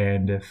player,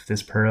 and if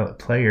this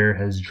player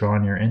has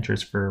drawn your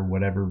interest for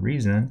whatever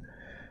reason,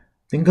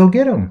 then go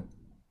get him.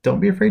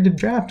 Don't be afraid to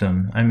draft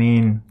him. I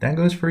mean, that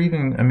goes for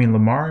even, I mean,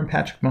 Lamar and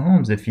Patrick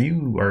Mahomes. If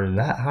you are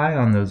that high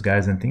on those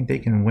guys and think they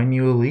can win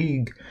you a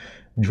league,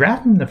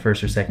 draft them in the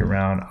 1st or 2nd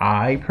round.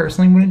 I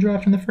personally wouldn't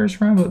draft in the 1st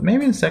round, but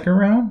maybe in the 2nd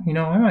round, you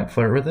know, I might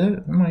flirt with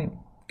it. I might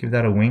give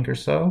that a wink or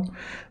so.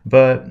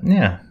 But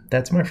yeah,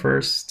 that's my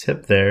first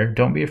tip there.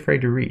 Don't be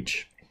afraid to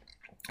reach.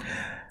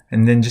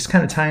 And then just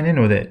kind of tying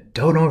in with it,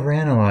 don't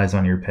overanalyze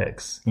on your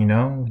picks. You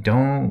know,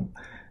 don't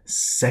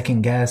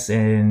second guess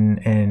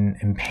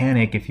and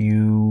panic if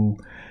you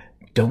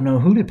don't know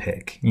who to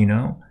pick, you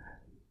know.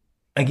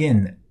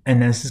 Again,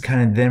 and this is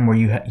kind of then where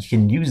you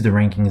can use the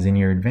rankings in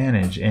your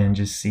advantage and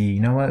just see, you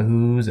know what,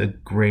 who's a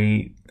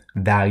great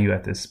value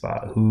at this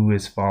spot, who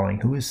is falling,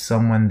 who is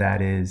someone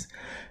that is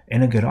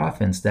in a good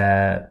offense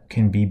that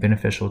can be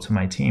beneficial to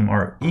my team,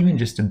 or even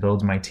just to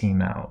build my team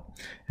out.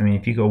 I mean,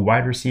 if you go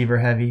wide receiver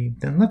heavy,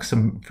 then look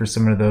for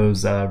some of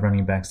those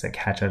running backs that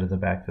catch out of the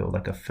backfield,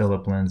 like a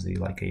Phillip Lindsay,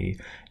 like a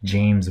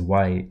James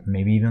White,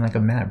 maybe even like a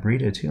Matt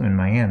Breida too in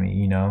Miami,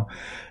 you know.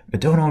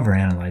 But don't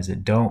overanalyze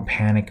it. Don't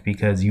panic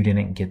because you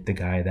didn't get the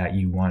guy that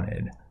you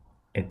wanted.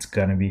 It's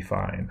going to be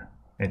fine.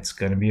 It's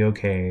going to be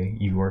okay.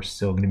 You are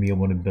still going to be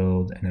able to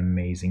build an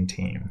amazing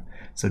team.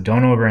 So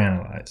don't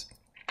overanalyze.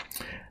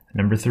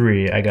 Number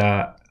 3, I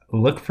got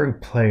look for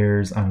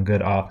players on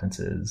good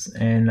offenses.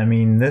 And I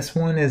mean, this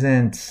one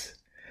isn't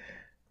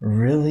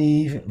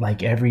really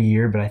like every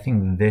year, but I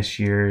think this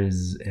year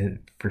is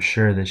for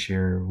sure this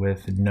year,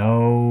 with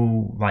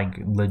no like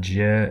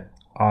legit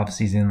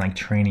off-season like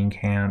training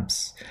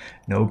camps,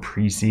 no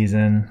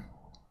preseason.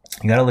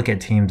 You got to look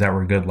at teams that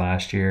were good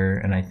last year,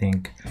 and I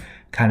think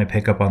kind of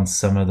pick up on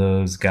some of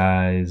those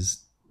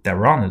guys that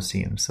were on those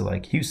teams. So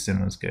like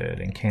Houston was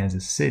good, and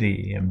Kansas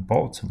City and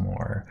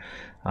Baltimore.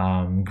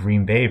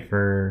 Green Bay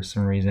for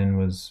some reason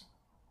was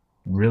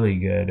really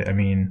good. I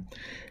mean,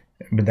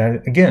 but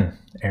that again,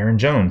 Aaron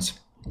Jones,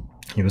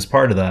 he was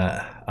part of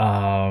that.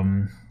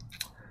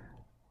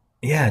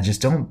 Yeah,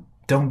 just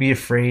don't be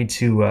afraid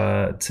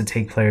to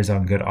take players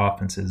on good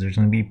offenses. There's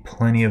going to be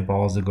plenty of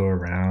balls to go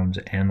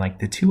around, and like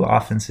the 2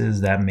 offenses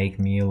that make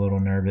me a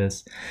little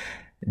nervous,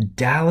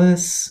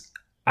 Dallas,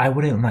 I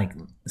wouldn't like.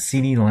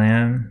 CeeDee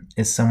Lamb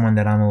is someone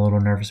that I'm a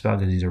little nervous about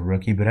because he's a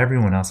rookie, but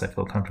everyone else I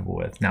feel comfortable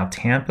with. Now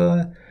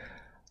Tampa,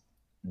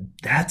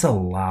 that's a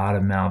lot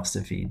of mouths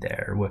to feed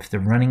there with the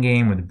running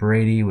game, with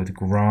Brady, with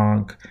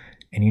Gronk,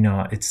 and you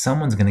know, it's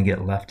someone's going to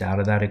get left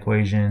out of that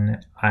equation.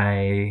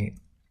 I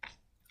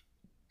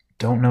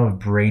don't know if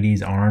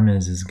Brady's arm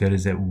is as good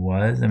as it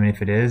was. I mean,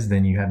 if it is,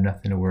 then you have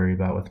nothing to worry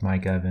about with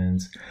Mike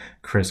Evans,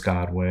 Chris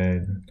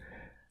Godwin,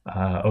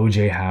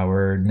 OJ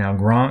Howard. Now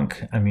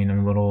Gronk, I mean,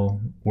 I'm a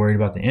little worried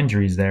about the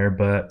injuries there,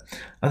 but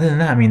other than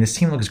that, I mean, this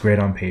team looks great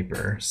on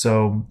paper.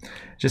 So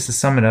just to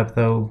sum it up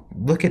though,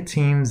 look at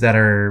teams that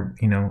are,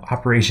 you know,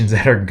 operations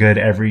that are good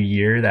every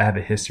year, that have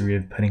a history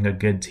of putting a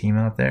good team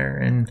out there,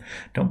 and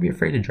don't be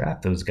afraid to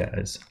draft those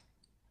guys.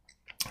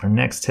 Our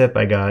next tip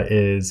I got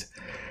is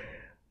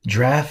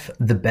draft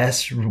the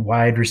best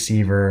wide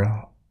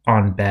receiver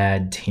on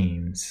bad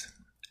teams.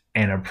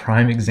 And a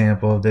prime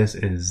example of this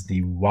is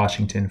the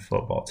Washington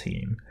football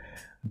team.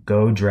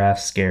 Go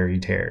draft Scary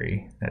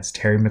Terry. That's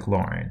Terry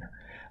McLaurin.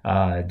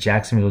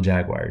 Jacksonville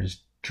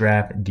Jaguars,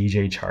 draft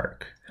DJ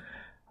Chark.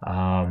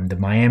 The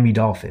Miami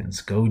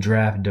Dolphins, go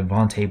draft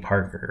Devontae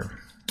Parker.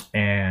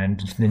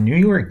 And the New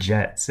York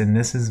Jets, and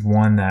this is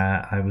one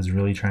that I was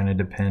really trying to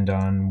depend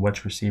on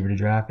which receiver to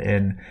draft,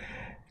 and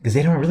because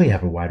they don't really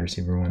have a wide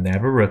receiver one. They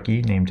have a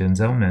rookie named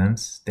Denzel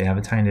Mims. They have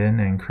a tight end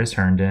and Chris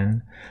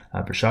Herndon.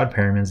 Brashad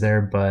Perriman's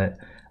there, but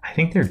I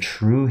think their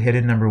true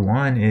hidden number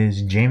one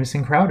is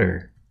Jamison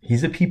Crowder.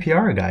 He's a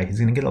PPR guy. He's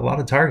going to get a lot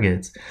of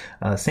targets.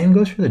 Same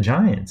goes for the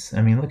Giants.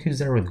 I mean, look who's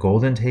there with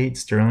Golden Tate,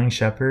 Sterling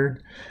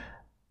Shepard.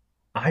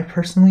 I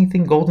personally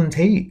think Golden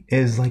Tate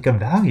is like a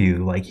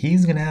value. Like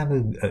he's going to have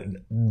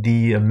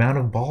the amount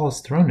of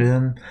balls thrown to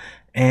him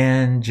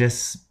and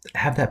just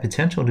have that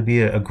potential to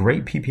be a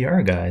great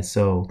PPR guy.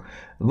 So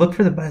look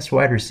for the best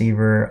wide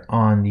receiver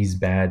on these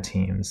bad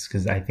teams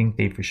because I think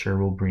they for sure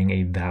will bring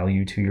a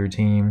value to your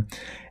team.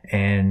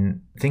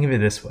 And think of it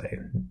this way.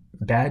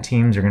 Bad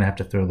teams are going to have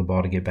to throw the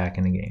ball to get back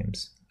into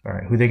games. All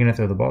right, who are they going to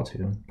throw the ball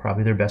to?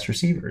 Probably their best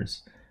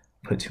receivers.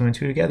 Put two and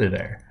two together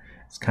there.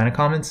 It's kind of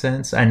common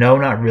sense. I know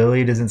not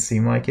really, it doesn't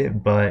seem like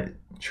it, but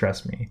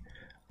trust me.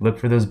 Look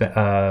for those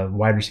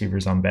wide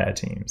receivers on bad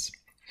teams.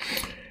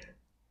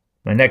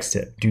 My next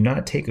tip, do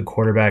not take a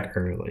quarterback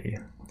early.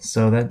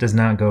 So that does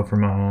not go for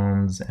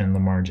Mahomes and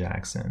Lamar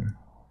Jackson.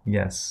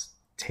 Yes,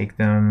 take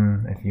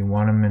them if you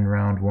want them in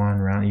round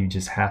one. You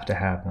just have to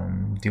have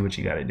them. Do what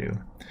you got to do.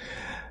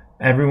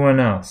 Everyone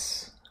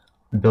else,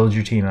 build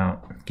your team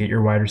out. Get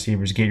your wide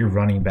receivers. Get your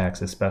running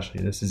backs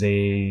especially. This is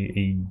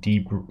a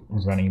deep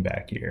running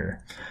back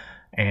year.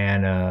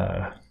 And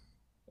I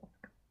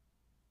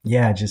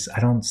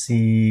don't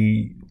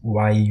see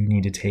why you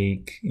need to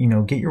take,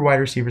 get your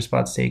wide receiver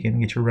spots taken,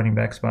 get your running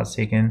back spots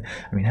taken.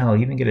 I mean, hell,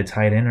 even get a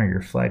tight end or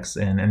your flex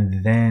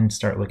and then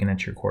start looking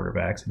at your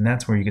quarterbacks. And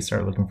that's where you can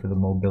start looking for the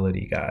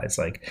mobility guys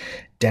like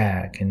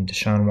Dak and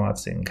Deshaun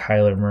Watson,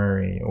 Kyler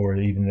Murray, or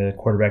even the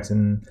quarterbacks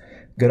in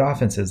good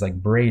offenses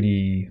like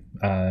Brady,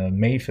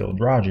 Mayfield,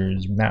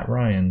 Rodgers, Matt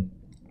Ryan.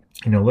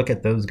 Look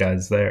at those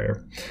guys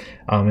there.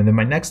 And then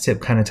my next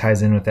tip kind of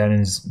ties in with that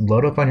is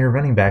load up on your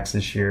running backs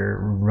this year.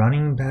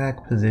 Running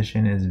back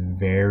position is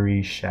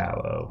very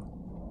shallow.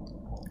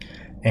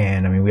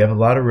 And, I mean, we have a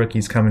lot of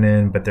rookies coming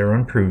in, but they're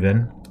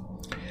unproven.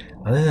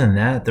 Other than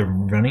that, the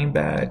running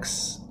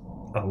backs,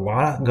 a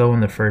lot go in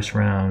the first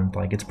round.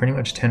 Like, it's pretty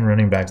much 10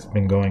 running backs have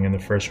been going in the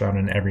first round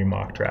in every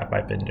mock draft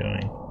I've been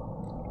doing.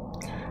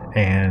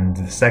 And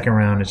the second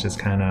round is just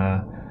kind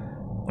of,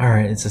 all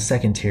right, it's a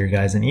second tier,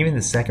 guys. And even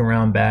the second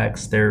round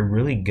backs, they're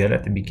really good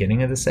at the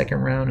beginning of the second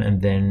round,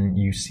 and then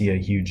you see a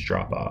huge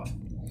drop off.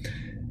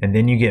 And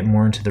then you get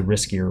more into the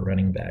riskier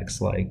running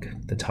backs like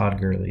the Todd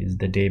Gurleys,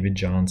 the David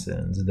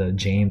Johnsons, the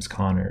James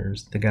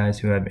Connors, the guys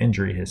who have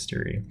injury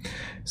history.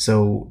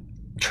 So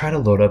try to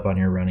load up on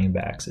your running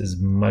backs as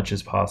much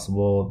as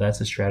possible.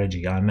 That's a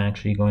strategy I'm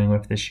actually going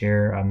with this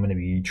year. I'm going to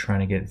be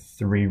trying to get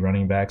 3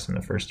 running backs in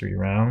the first 3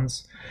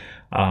 rounds.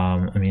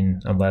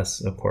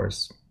 Unless, of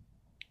course,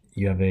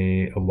 you have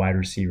a wide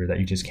receiver that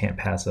you just can't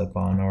pass up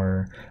on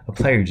or a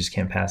player you just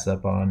can't pass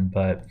up on.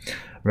 But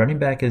running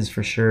back is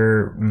for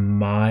sure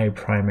my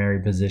primary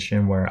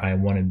position where I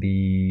want to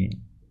be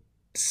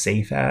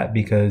safe at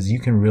because you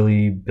can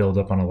really build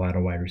up on a lot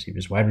of wide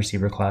receivers. Wide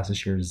receiver class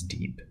this year is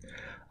deep.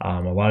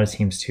 A lot of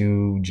teams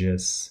too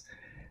just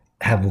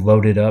have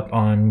loaded up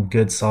on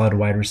good solid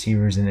wide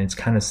receivers, and it's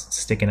kind of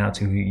sticking out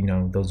to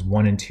who those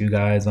 1 and 2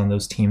 guys on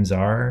those teams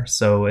are.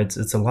 So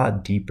it's a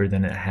lot deeper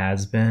than it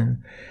has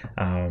been.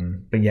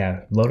 But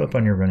yeah, load up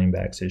on your running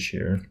backs this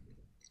year.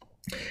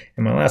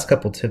 And my last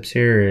couple tips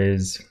here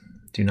is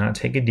do not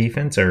take a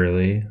defense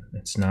early.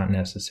 It's not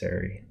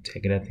necessary.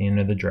 Take it at the end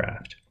of the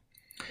draft.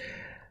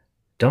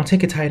 Don't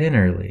take a tight end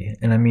early.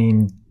 And I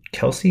mean,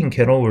 Kelsey and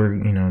Kittle were,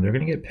 they're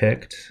going to get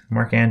picked.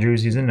 Mark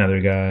Andrews, he's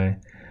another guy.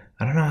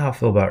 I don't know how I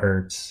feel about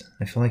Ertz.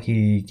 I feel like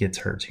he gets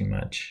hurt too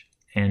much.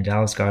 And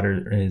Dallas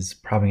Goedert is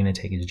probably going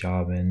to take his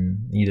job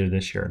in either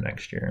this year or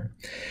next year.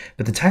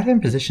 But the tight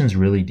end position is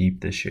really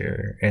deep this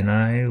year. And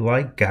I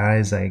like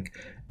guys like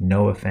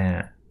Noah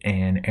Fant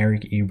and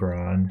Eric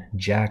Ebron,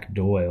 Jack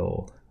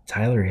Doyle,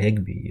 Tyler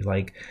Higbee.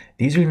 Like,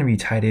 these are going to be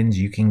tight ends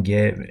you can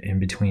get in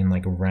between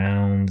like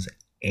rounds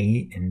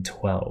 8 and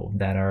 12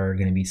 that are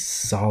going to be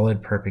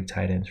solid, perfect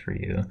tight ends for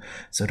you.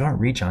 So don't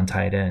reach on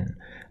tight end.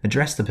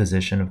 Address the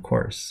position, of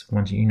course.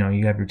 Once you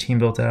have your team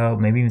built out,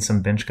 maybe even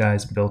some bench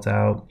guys built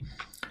out,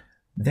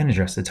 then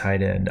address the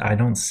tight end. I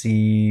don't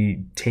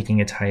see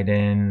taking a tight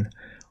end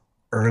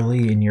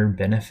early in your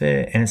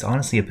benefit, and it's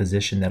honestly a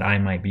position that I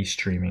might be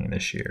streaming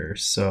this year.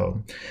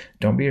 So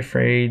don't be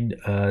afraid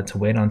to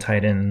wait on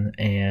tight end.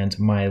 And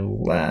my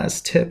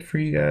last tip for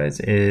you guys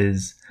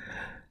is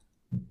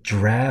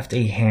draft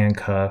a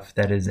handcuff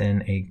that is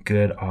in a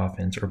good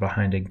offense or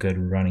behind a good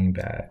running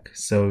back.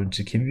 So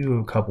to give you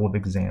a couple of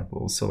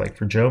examples, so like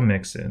for Joe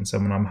Mixon,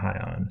 someone I'm high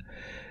on,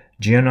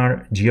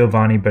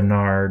 Giovanni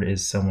Bernard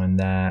is someone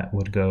that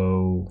would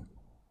go,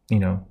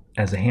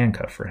 as a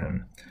handcuff for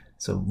him.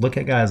 So look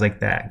at guys like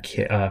that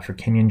for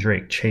Kenyon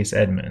Drake, Chase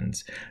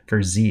Edmonds,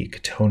 for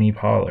Zeke, Tony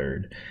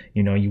Pollard.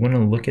 You want to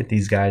look at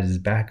these guys as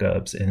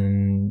backups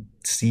and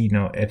see,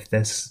 if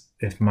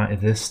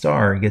this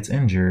star gets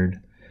injured,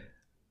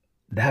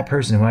 that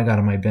person who I got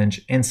on my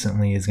bench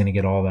instantly is going to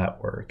get all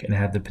that work and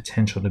have the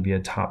potential to be a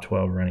top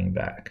 12 running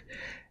back.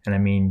 And I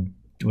mean,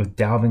 with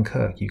Dalvin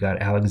Cook, you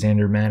got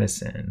Alexander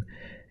Madison.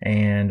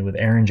 And with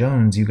Aaron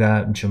Jones, you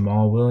got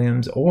Jamal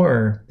Williams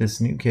or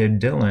this new kid,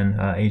 Dillon,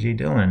 A.J.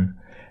 Dillon,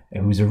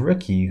 who's a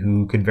rookie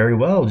who could very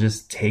well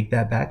just take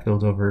that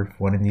backfield over if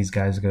one of these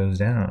guys goes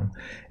down.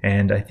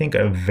 And I think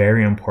a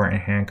very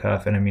important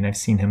handcuff, and I mean, I've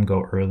seen him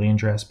go early in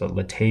drafts, but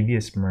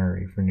Latavius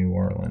Murray for New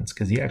Orleans,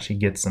 because he actually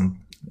gets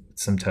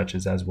some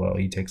touches as well.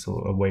 He takes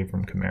away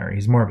from Kamara.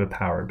 He's more of a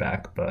power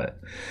back,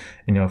 but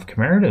if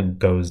Kamara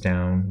goes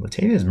down,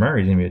 Latavius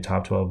Murray is going to be a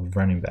top 12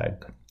 running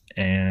back,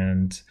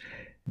 and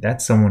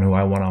that's someone who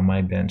I want on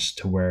my bench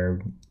to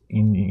where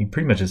you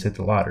pretty much just hit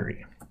the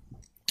lottery.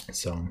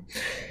 So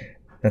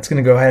that's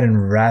going to go ahead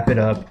and wrap it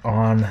up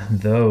on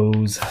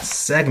those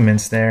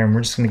segments there, and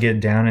we're just going to get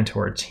down into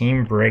our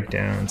team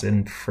breakdowns.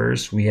 And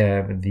first, we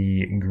have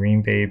the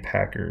Green Bay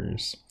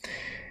Packers.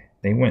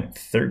 They went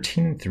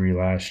 13-3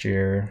 last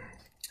year,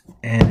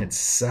 and it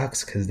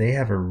sucks because they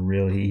have a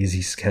really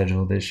easy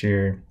schedule this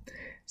year.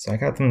 So I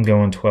got them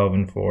going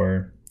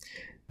 12-4.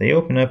 They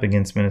open up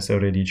against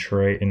Minnesota,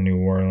 Detroit, and New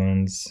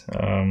Orleans.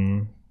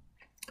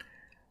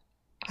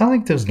 I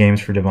like those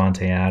games for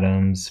Devontae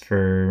Adams,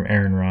 for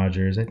Aaron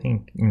Rodgers. I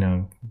think,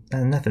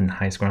 nothing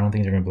high score. I don't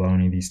think they're going to blow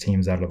any of these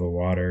teams out of the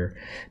water.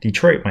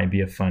 Detroit might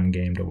be a fun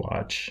game to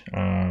watch.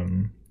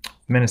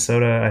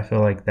 Minnesota, I feel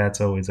like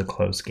that's always a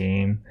close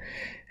game.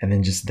 And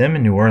then just them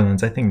in New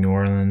Orleans, I think New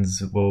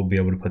Orleans will be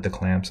able to put the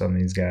clamps on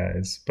these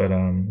guys. But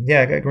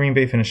I got Green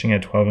Bay finishing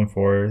at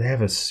 12-4. They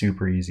have a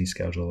super easy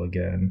schedule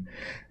again.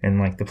 And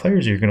like the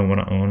players you're going to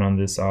want to own on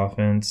this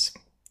offense,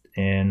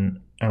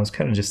 and I was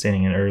kind of just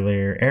stating it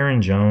earlier,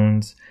 Aaron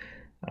Jones,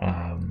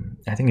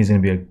 I think he's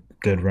going to be a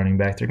good running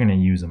back. They're going to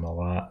use him a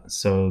lot.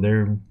 So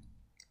they're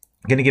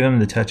going to give him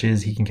the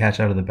touches. He can catch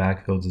out of the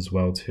backfields as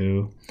well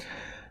too.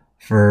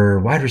 For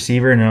wide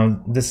receiver,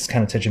 now this is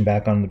kind of touching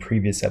back on the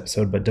previous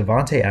episode, but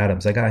Devontae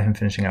Adams, I got him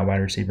finishing at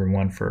wide receiver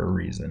 1 for a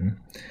reason.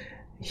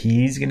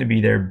 He's going to be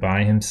there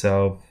by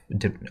himself.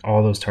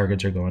 All those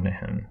targets are going to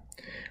him.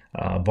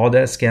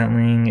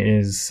 Valdez-Scantling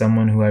is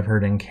someone who I've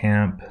heard in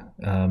camp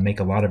make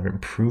a lot of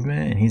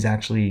improvement, and he's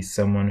actually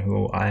someone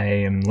who I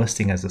am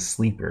listing as a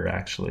sleeper,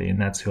 actually, and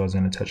that's who I was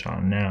going to touch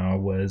on now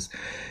was,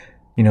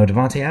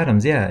 Devontae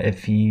Adams. Yeah,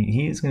 if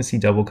he is going to see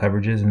double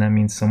coverages, and that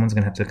means someone's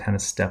going to have to kind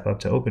of step up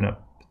to open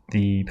up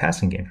the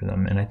passing game for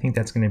them, and I think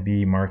that's going to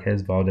be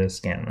Marquez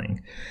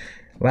Valdez-Scantling.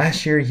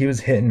 Last year, he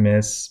was hit and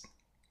miss.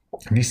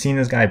 Have you seen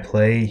this guy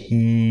play?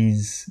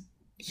 He's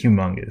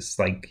humongous.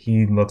 Like,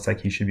 he looks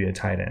like he should be a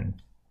tight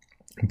end.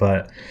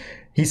 But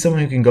he's someone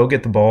who can go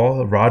get the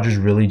ball. Rodgers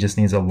really just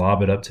needs to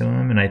lob it up to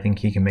him, and I think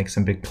he can make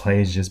some big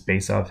plays just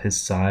based off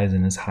his size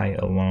and his height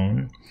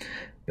alone.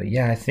 But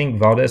yeah, I think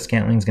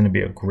Valdez-Scantling is going to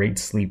be a great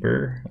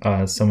sleeper,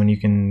 someone you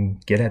can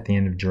get at the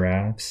end of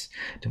drafts.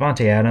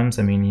 Devontae Adams,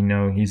 I mean,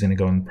 he's going to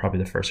go in probably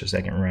the first or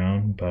second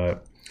round,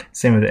 but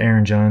same with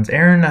Aaron Jones.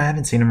 Aaron, I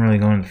haven't seen him really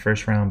go in the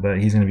first round, but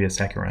he's going to be a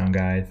second round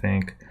guy, I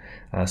think,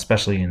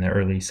 especially in the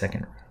early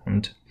second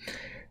round.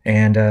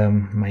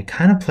 And my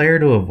kind of player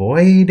to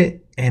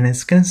avoid, and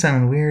it's going to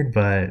sound weird,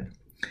 but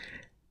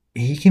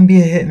he can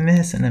be a hit and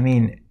miss. And I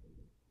mean,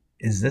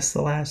 is this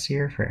the last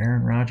year for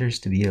Aaron Rodgers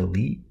to be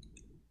elite?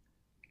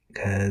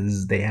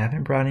 Because they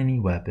haven't brought any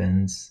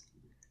weapons.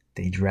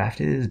 They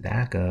drafted his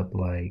backup.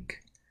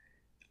 Like,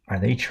 are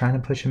they trying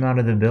to push him out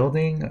of the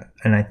building?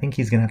 And I think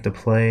he's going to have to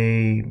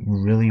play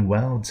really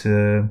well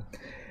to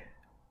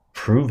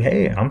prove,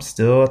 hey, I'm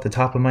still at the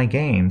top of my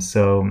game.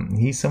 So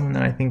he's someone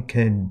that I think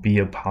could be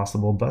a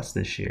possible bust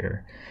this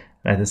year.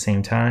 At the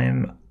same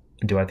time,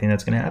 do I think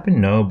that's going to happen?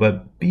 No,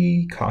 but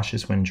be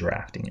cautious when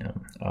drafting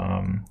him.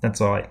 That's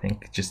all I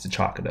think, just to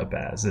chalk it up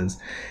as is,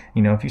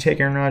 if you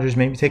take Aaron Rodgers,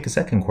 maybe take a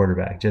second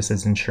quarterback just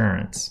as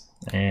insurance.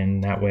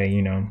 And that way,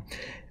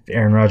 if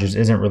Aaron Rodgers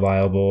isn't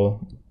reliable,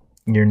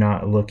 you're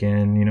not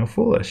looking,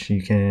 foolish.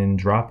 You can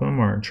drop him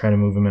or try to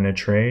move him in a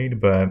trade,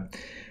 but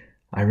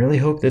I really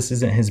hope this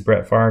isn't his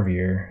Brett Favre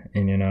year.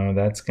 And,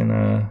 that's going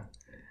to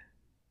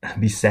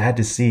be sad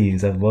to see,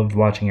 because I've loved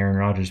watching Aaron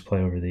Rodgers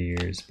play over the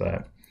years,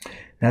 but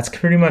that's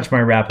pretty much my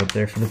wrap up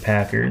there for the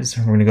Packers.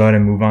 We're going to go ahead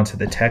and move on to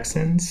the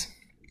Texans.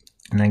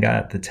 And I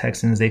got the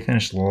Texans. They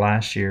finished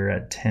last year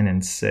at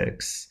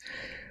 10-6.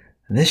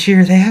 This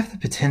year they have the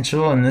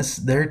potential, and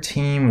their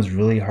team was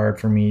really hard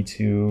for me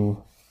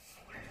to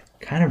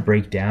kind of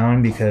break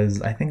down,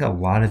 because I think a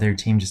lot of their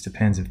team just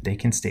depends if they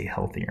can stay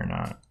healthy or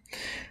not.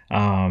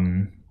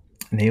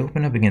 They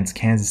open up against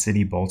Kansas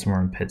City, Baltimore,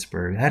 and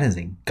Pittsburgh. That is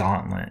a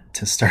gauntlet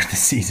to start the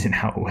season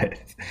out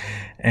with.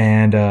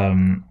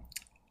 And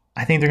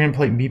I think they're going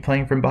to be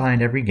playing from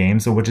behind every game,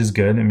 so which is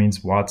good. It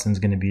means Watson's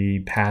going to be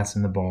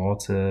passing the ball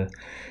to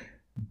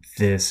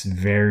this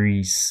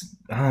very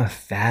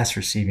fast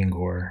receiving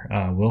core.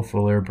 Will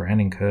Fuller,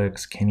 Brandon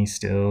Cooks, Kenny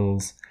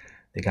Stills,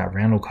 They got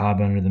Randall Cobb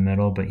under the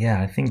middle. But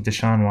yeah, I think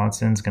Deshaun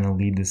Watson's going to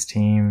lead this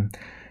team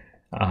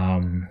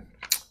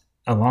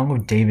along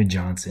with David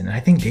Johnson. I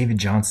think David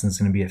Johnson's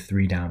going to be a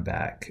 3-down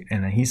back.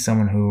 And he's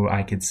someone who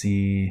I could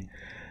see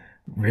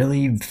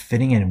really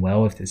fitting in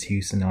well with this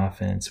Houston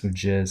offense, with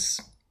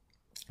just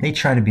they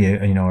try to be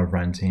a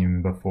run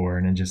team before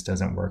and it just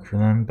doesn't work for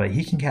them, but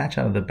he can catch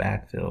out of the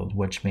backfield,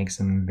 which makes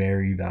him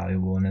very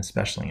valuable, and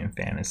especially in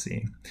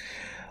fantasy.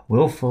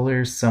 Will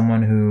Fuller's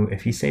someone who,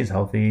 if he stays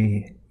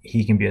healthy,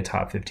 he can be a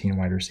top 15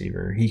 wide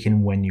receiver. He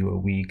can win you a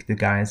week. The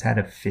guy's had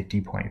a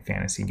 50-point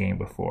fantasy game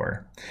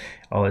before.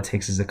 All it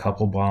takes is a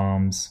couple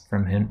bombs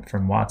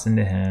from Watson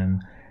to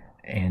him,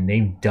 and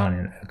they've done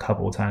it a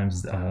couple of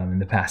times in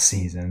the past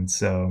season.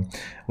 So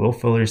Will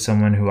Fuller is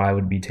someone who I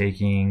would be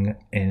taking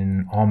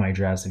in all my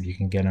drafts if you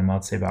can get him.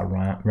 I'd say about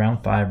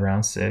round 5,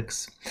 round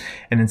 6.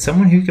 And then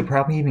someone who you could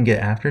probably even get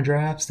after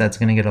drafts that's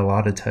going to get a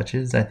lot of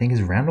touches, I think,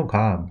 is Randall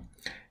Cobb.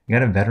 You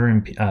got a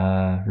veteran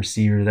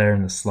receiver there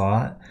in the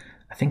slot.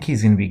 I think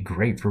he's going to be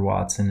great for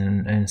Watson,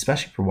 and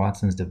especially for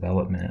Watson's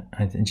development.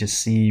 I just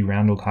see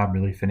Randall Cobb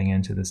really fitting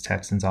into this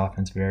Texans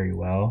offense very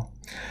well.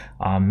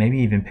 Maybe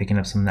even picking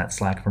up some of that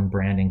slack from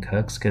Brandon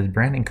Cooks, because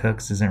Brandon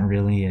Cooks isn't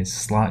really a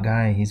slot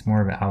guy. He's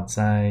more of an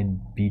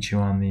outside, beat you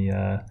on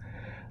the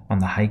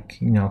hike,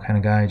 kind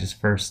of guy,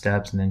 just first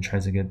steps and then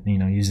tries to get,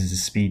 uses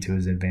his speed to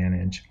his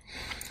advantage.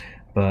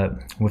 But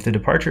with the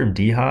departure of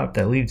D-Hop,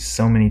 that leaves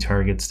so many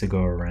targets to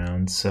go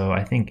around. So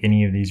I think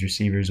any of these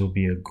receivers will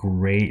be a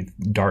great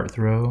dart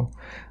throw.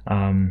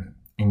 And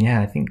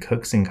yeah, I think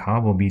Cooks and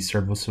Cobb will be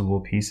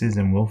serviceable pieces,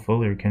 and Will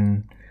Fuller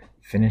can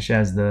finish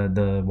as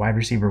the wide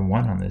receiver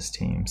 1 on this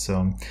team.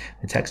 So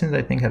the Texans,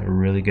 I think, have a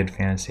really good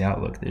fantasy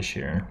outlook this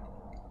year.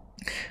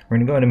 We're going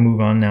to go ahead and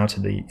move on now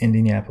to the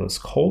Indianapolis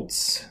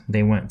Colts.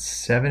 They went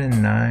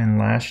 7-9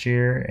 last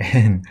year,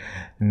 and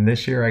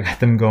this year I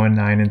got them going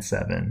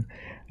 9-7.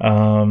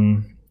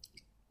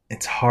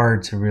 It's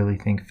hard to really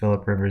think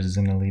Phillip Rivers is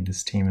going to lead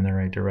this team in the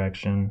right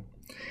direction.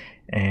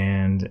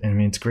 And I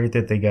mean, it's great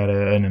that they got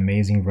an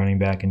amazing running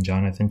back in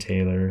Jonathan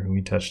Taylor, who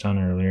we touched on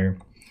earlier.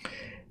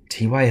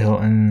 T.Y.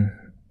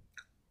 Hilton,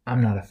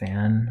 I'm not a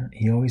fan.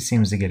 He always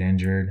seems to get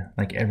injured,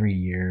 like every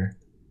year.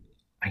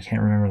 I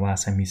can't remember the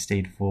last time he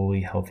stayed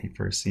fully healthy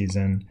for a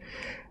season.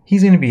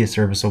 He's going to be a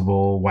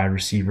serviceable wide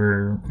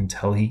receiver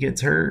until he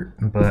gets hurt,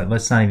 but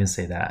let's not even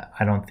say that.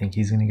 I don't think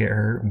he's going to get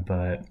hurt,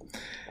 but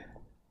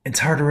it's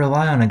hard to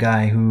rely on a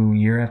guy who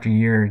year after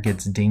year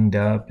gets dinged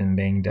up and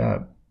banged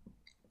up.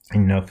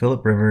 And,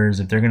 Phillip Rivers,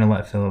 if they're going to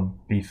let Phillip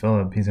be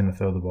Phillip, he's going to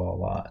throw the ball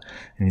a lot.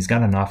 And he's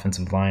got an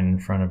offensive line in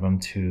front of him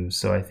too,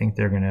 so I think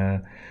they're going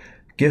to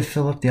give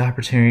Phillip the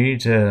opportunity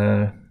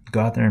to go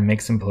out there and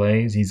make some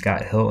plays. He's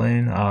got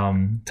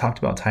Hilton. Talked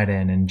about tight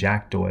end and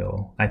Jack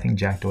Doyle. I think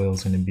Jack Doyle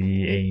is going to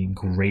be a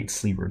great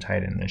sleeper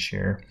tight end this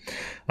year.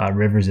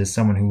 Rivers is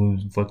someone who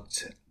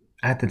looked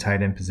at the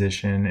tight end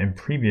position in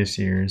previous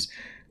years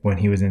when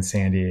he was in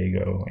San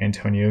Diego.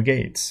 Antonio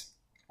Gates,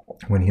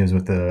 when he was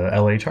with the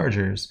LA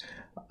Chargers.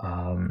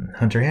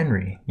 Hunter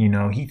Henry,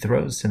 he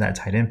throws to that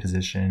tight end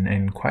position,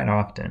 and quite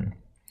often.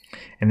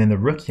 And then the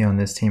rookie on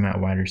this team at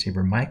wide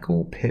receiver,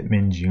 Michael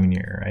Pittman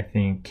Jr., I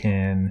think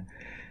can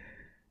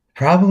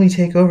probably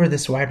take over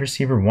this wide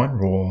receiver 1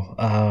 role.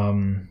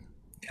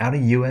 Out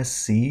of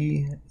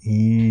USC,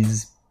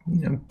 he's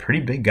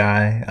pretty big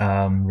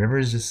guy.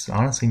 Rivers just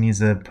honestly needs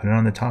to put it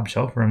on the top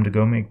shelf for him to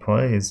go make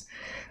plays.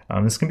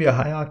 This can be a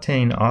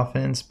high-octane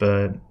offense,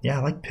 but yeah,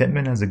 I like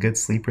Pittman as a good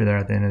sleeper there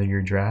at the end of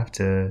your draft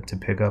to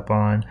pick up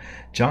on.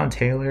 John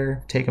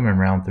Taylor, take him in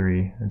round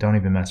 3. Don't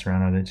even mess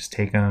around with it. Just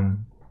take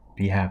him.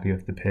 Be happy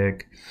with the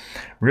pick.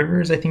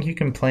 Rivers, I think you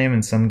can play him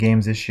in some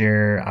games this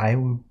year. I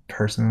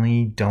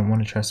personally don't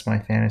want to trust my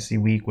fantasy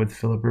week with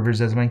Phillip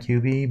Rivers as my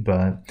QB,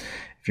 but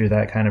if you're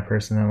that kind of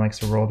person that likes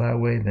to roll that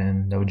way,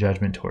 then no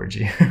judgment towards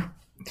you.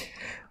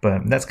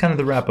 But that's kind of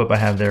the wrap-up I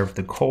have there with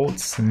the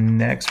Colts.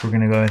 Next, we're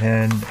going to go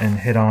ahead and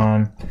hit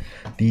on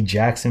the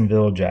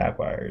Jacksonville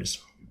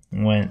Jaguars.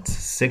 Went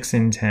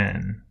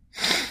 6-10.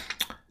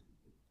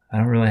 I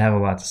don't really have a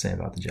lot to say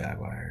about the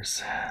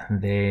Jaguars.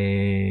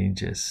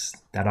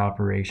 That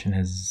operation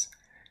has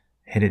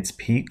hit its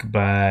peak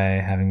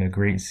by having a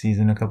great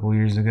season a couple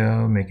years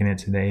ago, making it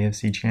to the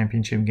AFC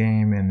Championship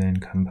game, and then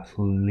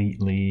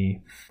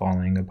completely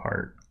falling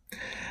apart.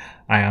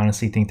 I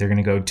honestly think they're going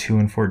to go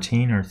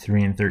 2-14 or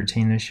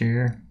 3-13 this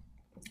year.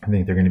 I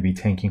think they're going to be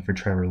tanking for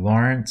Trevor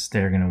Lawrence.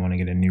 They're going to want to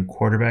get a new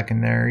quarterback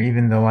in there,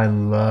 even though I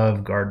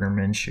love Gardner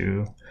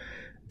Minshew.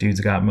 Dude's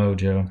got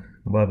mojo.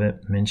 Love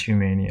it. Minshew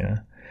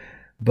mania.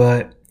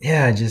 But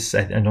yeah,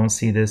 I don't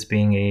see this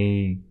being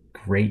a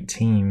great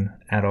team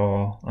at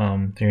all.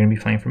 They're going to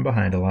be playing from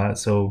behind a lot.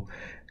 So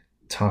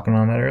talking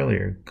on that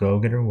earlier, go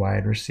get a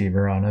wide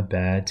receiver on a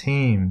bad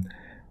team.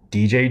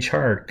 DJ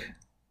Chark.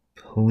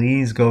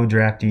 Please go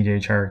draft DJ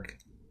Chark.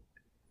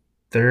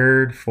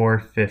 3rd,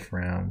 4th, 5th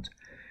round.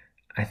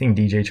 I think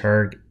DJ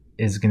Chark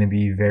is going to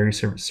be very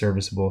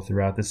serviceable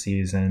throughout the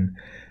season.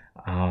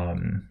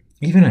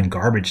 Even in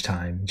garbage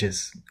time,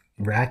 just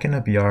racking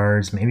up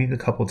yards, maybe a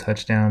couple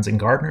touchdowns, and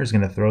Gardner's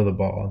going to throw the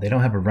ball. They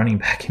don't have a running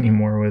back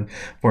anymore with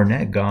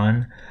Fournette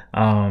gone.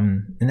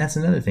 And that's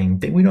another thing.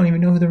 We don't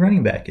even know who the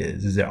running back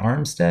is. Is it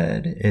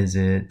Armstead? Is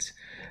it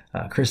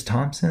Chris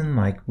Thompson?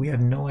 Like, we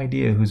have no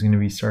idea who's going to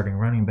be starting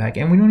running back.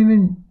 And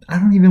I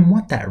don't even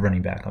want that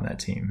running back on that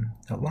team.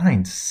 That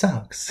line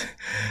sucks.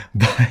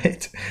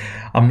 But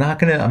I'm not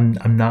going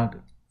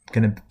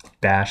to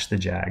bash the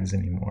Jags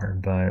anymore,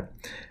 but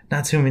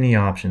not too many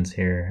options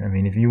here. I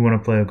mean, if you want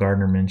to play a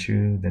Gardner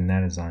Minshew, then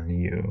that is on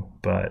you.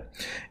 But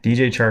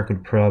DJ Chark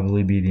would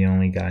probably be the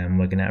only guy I'm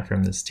looking at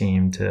from this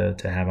team to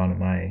have on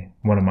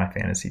one of my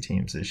fantasy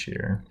teams this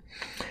year.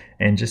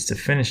 And just to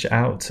finish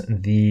out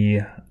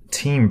the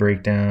team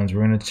breakdowns,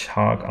 we're going to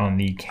talk on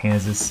the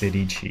Kansas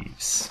City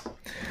Chiefs.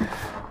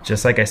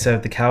 Just like I said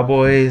with the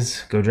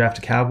Cowboys, go draft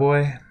a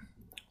Cowboy.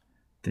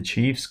 The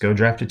Chiefs, go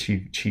draft a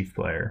Chief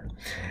player.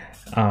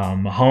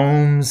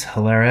 Mahomes,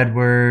 Hilaire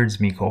Edwards,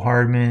 Mecole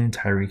Hardman,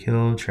 Tyreek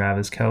Hill,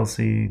 Travis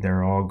Kelce,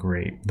 they're all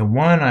great. The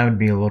one I would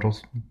be a little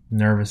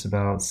nervous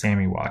about,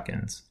 Sammy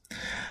Watkins.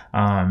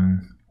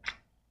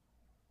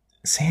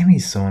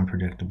 Sammy's so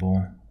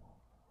unpredictable.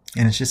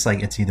 And it's just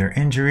like, it's either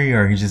injury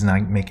or he's just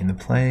not making the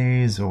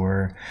plays,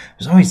 or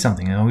there's always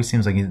something. It always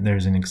seems like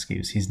there's an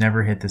excuse. He's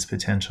never hit this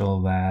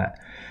potential that,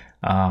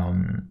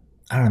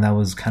 I don't know, that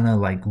was kind of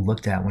like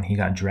looked at when he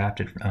got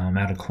drafted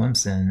out of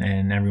Clemson,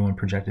 and everyone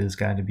projected this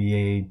guy to be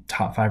a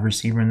top 5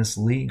 receiver in this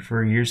league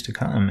for years to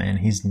come, and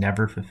he's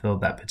never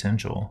fulfilled that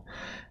potential.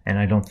 And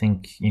I don't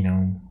think,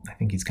 I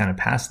think he's kind of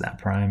past that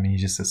prime, and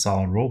he's just a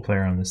solid role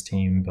player on this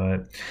team,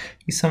 but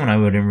he's someone I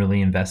wouldn't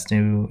really invest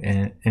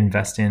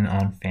in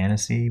on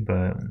fantasy.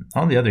 But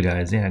all the other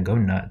guys, yeah, go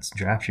nuts.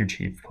 Draft your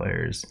Chief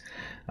players.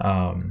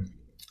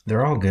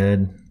 They're all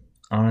good.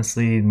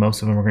 Honestly,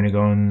 most of them are going to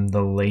go in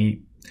the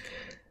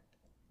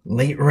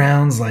late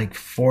rounds, like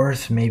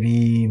 4th,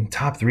 maybe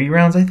top 3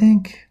 rounds, I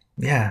think.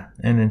 Yeah,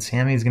 and then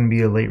Sammy's going to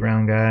be a late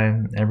round guy.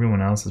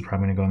 Everyone else is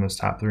probably going to go in those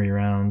top 3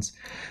 rounds.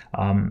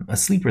 A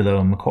sleeper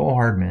though, Mecole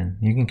Hardman.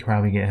 You can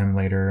probably get him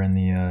later in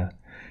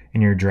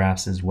in your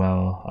drafts as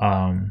well.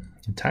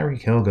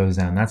 Tyreek Hill goes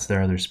down. That's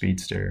their other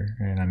speedster,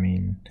 and I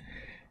mean,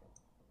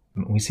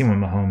 we see what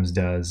Mahomes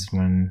does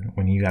when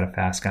you got a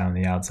fast guy on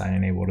the outside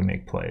and able to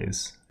make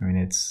plays. I mean,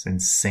 it's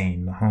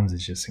insane. Mahomes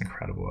is just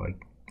incredible.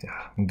 Like,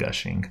 I'm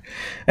gushing.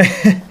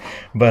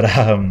 But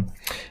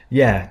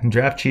yeah,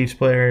 draft Chiefs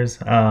players.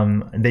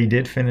 They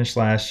did finish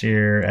last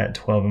year at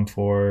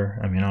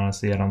 12-4. I mean,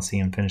 honestly, I don't see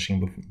them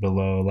finishing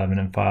below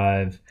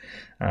 11-5,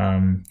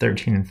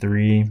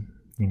 13-3.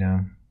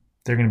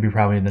 They're going to be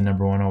probably the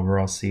number 1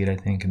 overall seed, I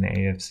think, in the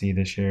AFC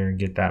this year.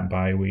 Get that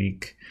bye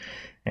week,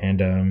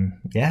 and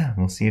yeah,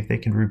 we'll see if they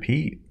can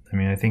repeat. I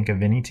mean, I think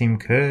if any team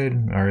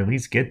could, or at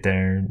least get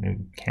there,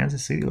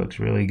 Kansas City looks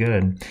really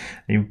good.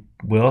 They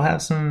will have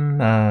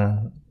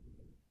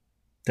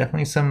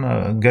definitely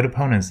some good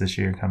opponents this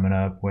year coming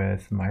up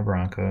with my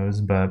Broncos,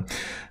 but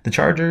the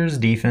Chargers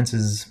defense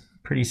is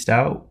pretty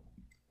stout.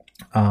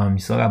 You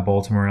still got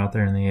Baltimore out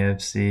there in the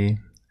AFC.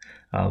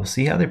 We'll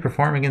see how they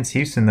perform against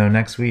Houston though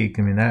next week.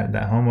 I mean, that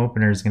home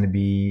opener is going to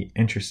be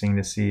interesting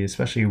to see,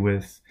 especially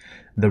with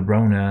the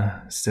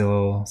Rona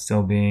still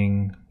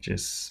being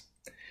just,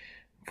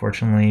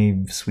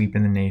 fortunately,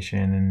 sweeping the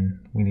nation, and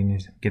we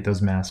need to get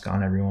those masks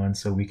on, everyone,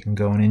 so we can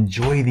go and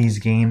enjoy these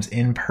games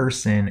in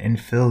person and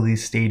fill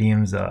these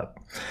stadiums up.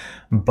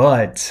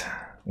 But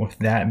with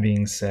that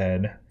being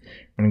said,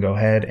 I'm going to go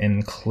ahead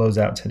and close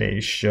out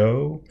today's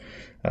show.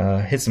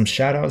 Hit some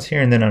shout outs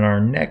here, and then on our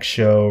next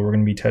show we're going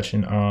to be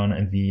touching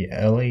on the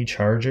LA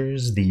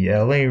Chargers, the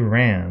LA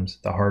Rams,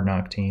 the hard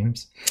knock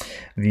teams,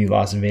 the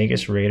Las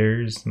Vegas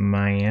Raiders,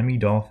 Miami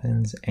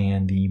Dolphins,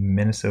 and the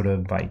Minnesota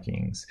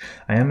Vikings.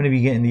 I am going to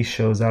be getting these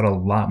shows out a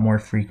lot more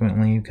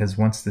frequently because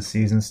once the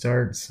season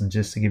starts,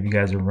 just to give you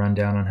guys a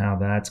rundown on how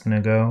that's going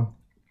to go,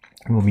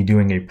 we'll be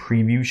doing a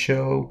preview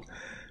show,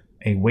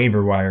 a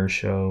waiver wire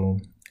show,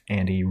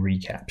 and a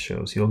recap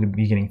show. So you'll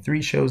be getting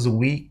 3 shows a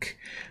week.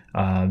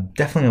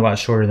 Definitely a lot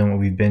shorter than what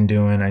we've been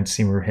doing. I'd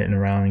see we're hitting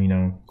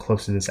around,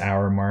 close to this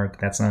hour mark.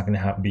 That's not going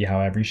to be how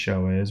every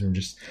show is. We're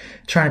just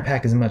trying to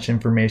pack as much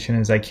information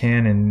as I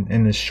can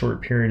in this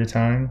short period of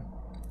time.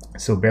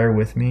 So bear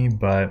with me,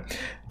 but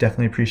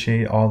definitely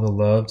appreciate all the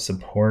love,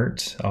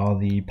 support, all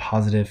the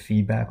positive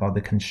feedback, all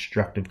the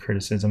constructive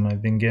criticism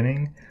I've been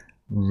getting.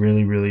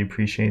 Really, really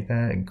appreciate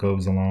that. It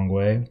goes a long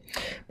way.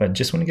 But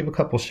just want to give a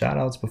couple shout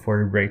outs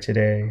before we break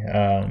today.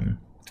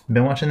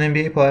 Been watching the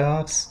NBA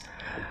playoffs.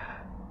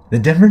 The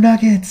Denver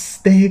Nuggets,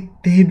 they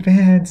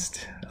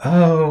advanced.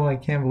 Oh, I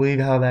can't believe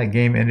how that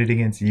game ended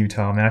against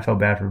Utah. Man, I felt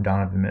bad for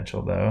Donovan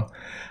Mitchell, though.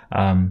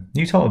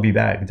 Utah will be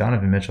back.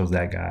 Donovan Mitchell's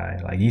that guy.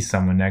 Like, he's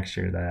someone next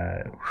year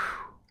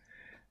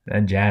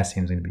that Jazz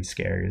team's going to be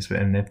scary.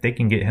 And if they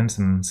can get him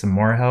some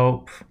more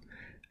help,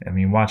 I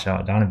mean, watch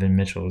out. Donovan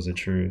Mitchell is the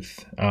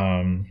truth.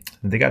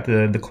 They got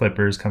the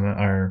Clippers coming,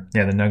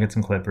 the Nuggets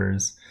and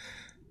Clippers.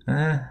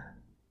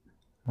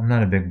 I'm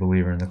not a big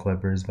believer in the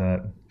Clippers,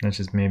 but that's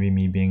just maybe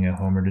me being a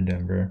homer to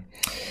Denver.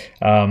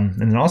 And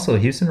then also,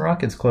 Houston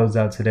Rockets closed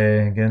out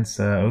today against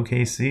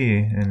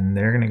OKC, and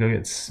they're gonna go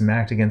get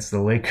smacked against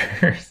the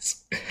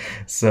Lakers.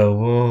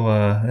 So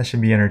that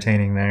should be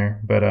entertaining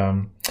there. But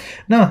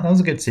no, that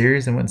was a good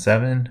series. It went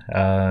seven.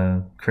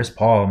 Chris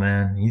Paul,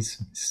 man,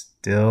 he's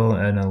still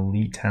an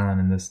elite talent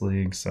in this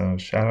league. So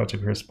shout out to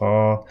Chris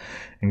Paul,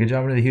 and good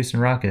job to the Houston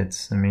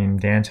Rockets. I mean,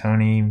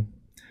 D'Antoni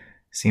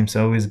seems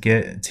to always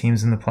get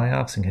teams in the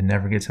playoffs and can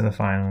never get to the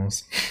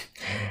finals.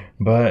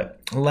 But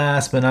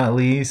last but not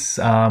least,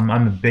 I'm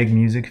a big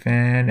music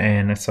fan,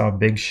 and I saw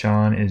Big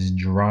Sean is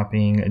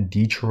dropping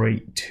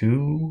Detroit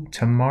 2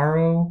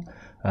 tomorrow.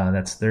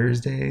 That's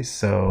Thursday,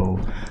 so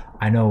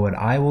I know what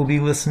I will be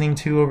listening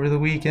to over the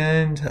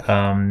weekend.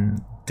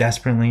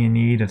 Desperately in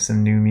need of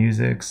some new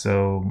music,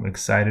 so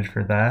excited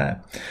for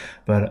that.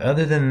 But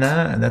other than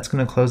that, that's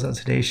going to close out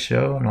today's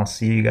show, and I'll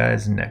see you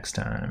guys next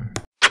time.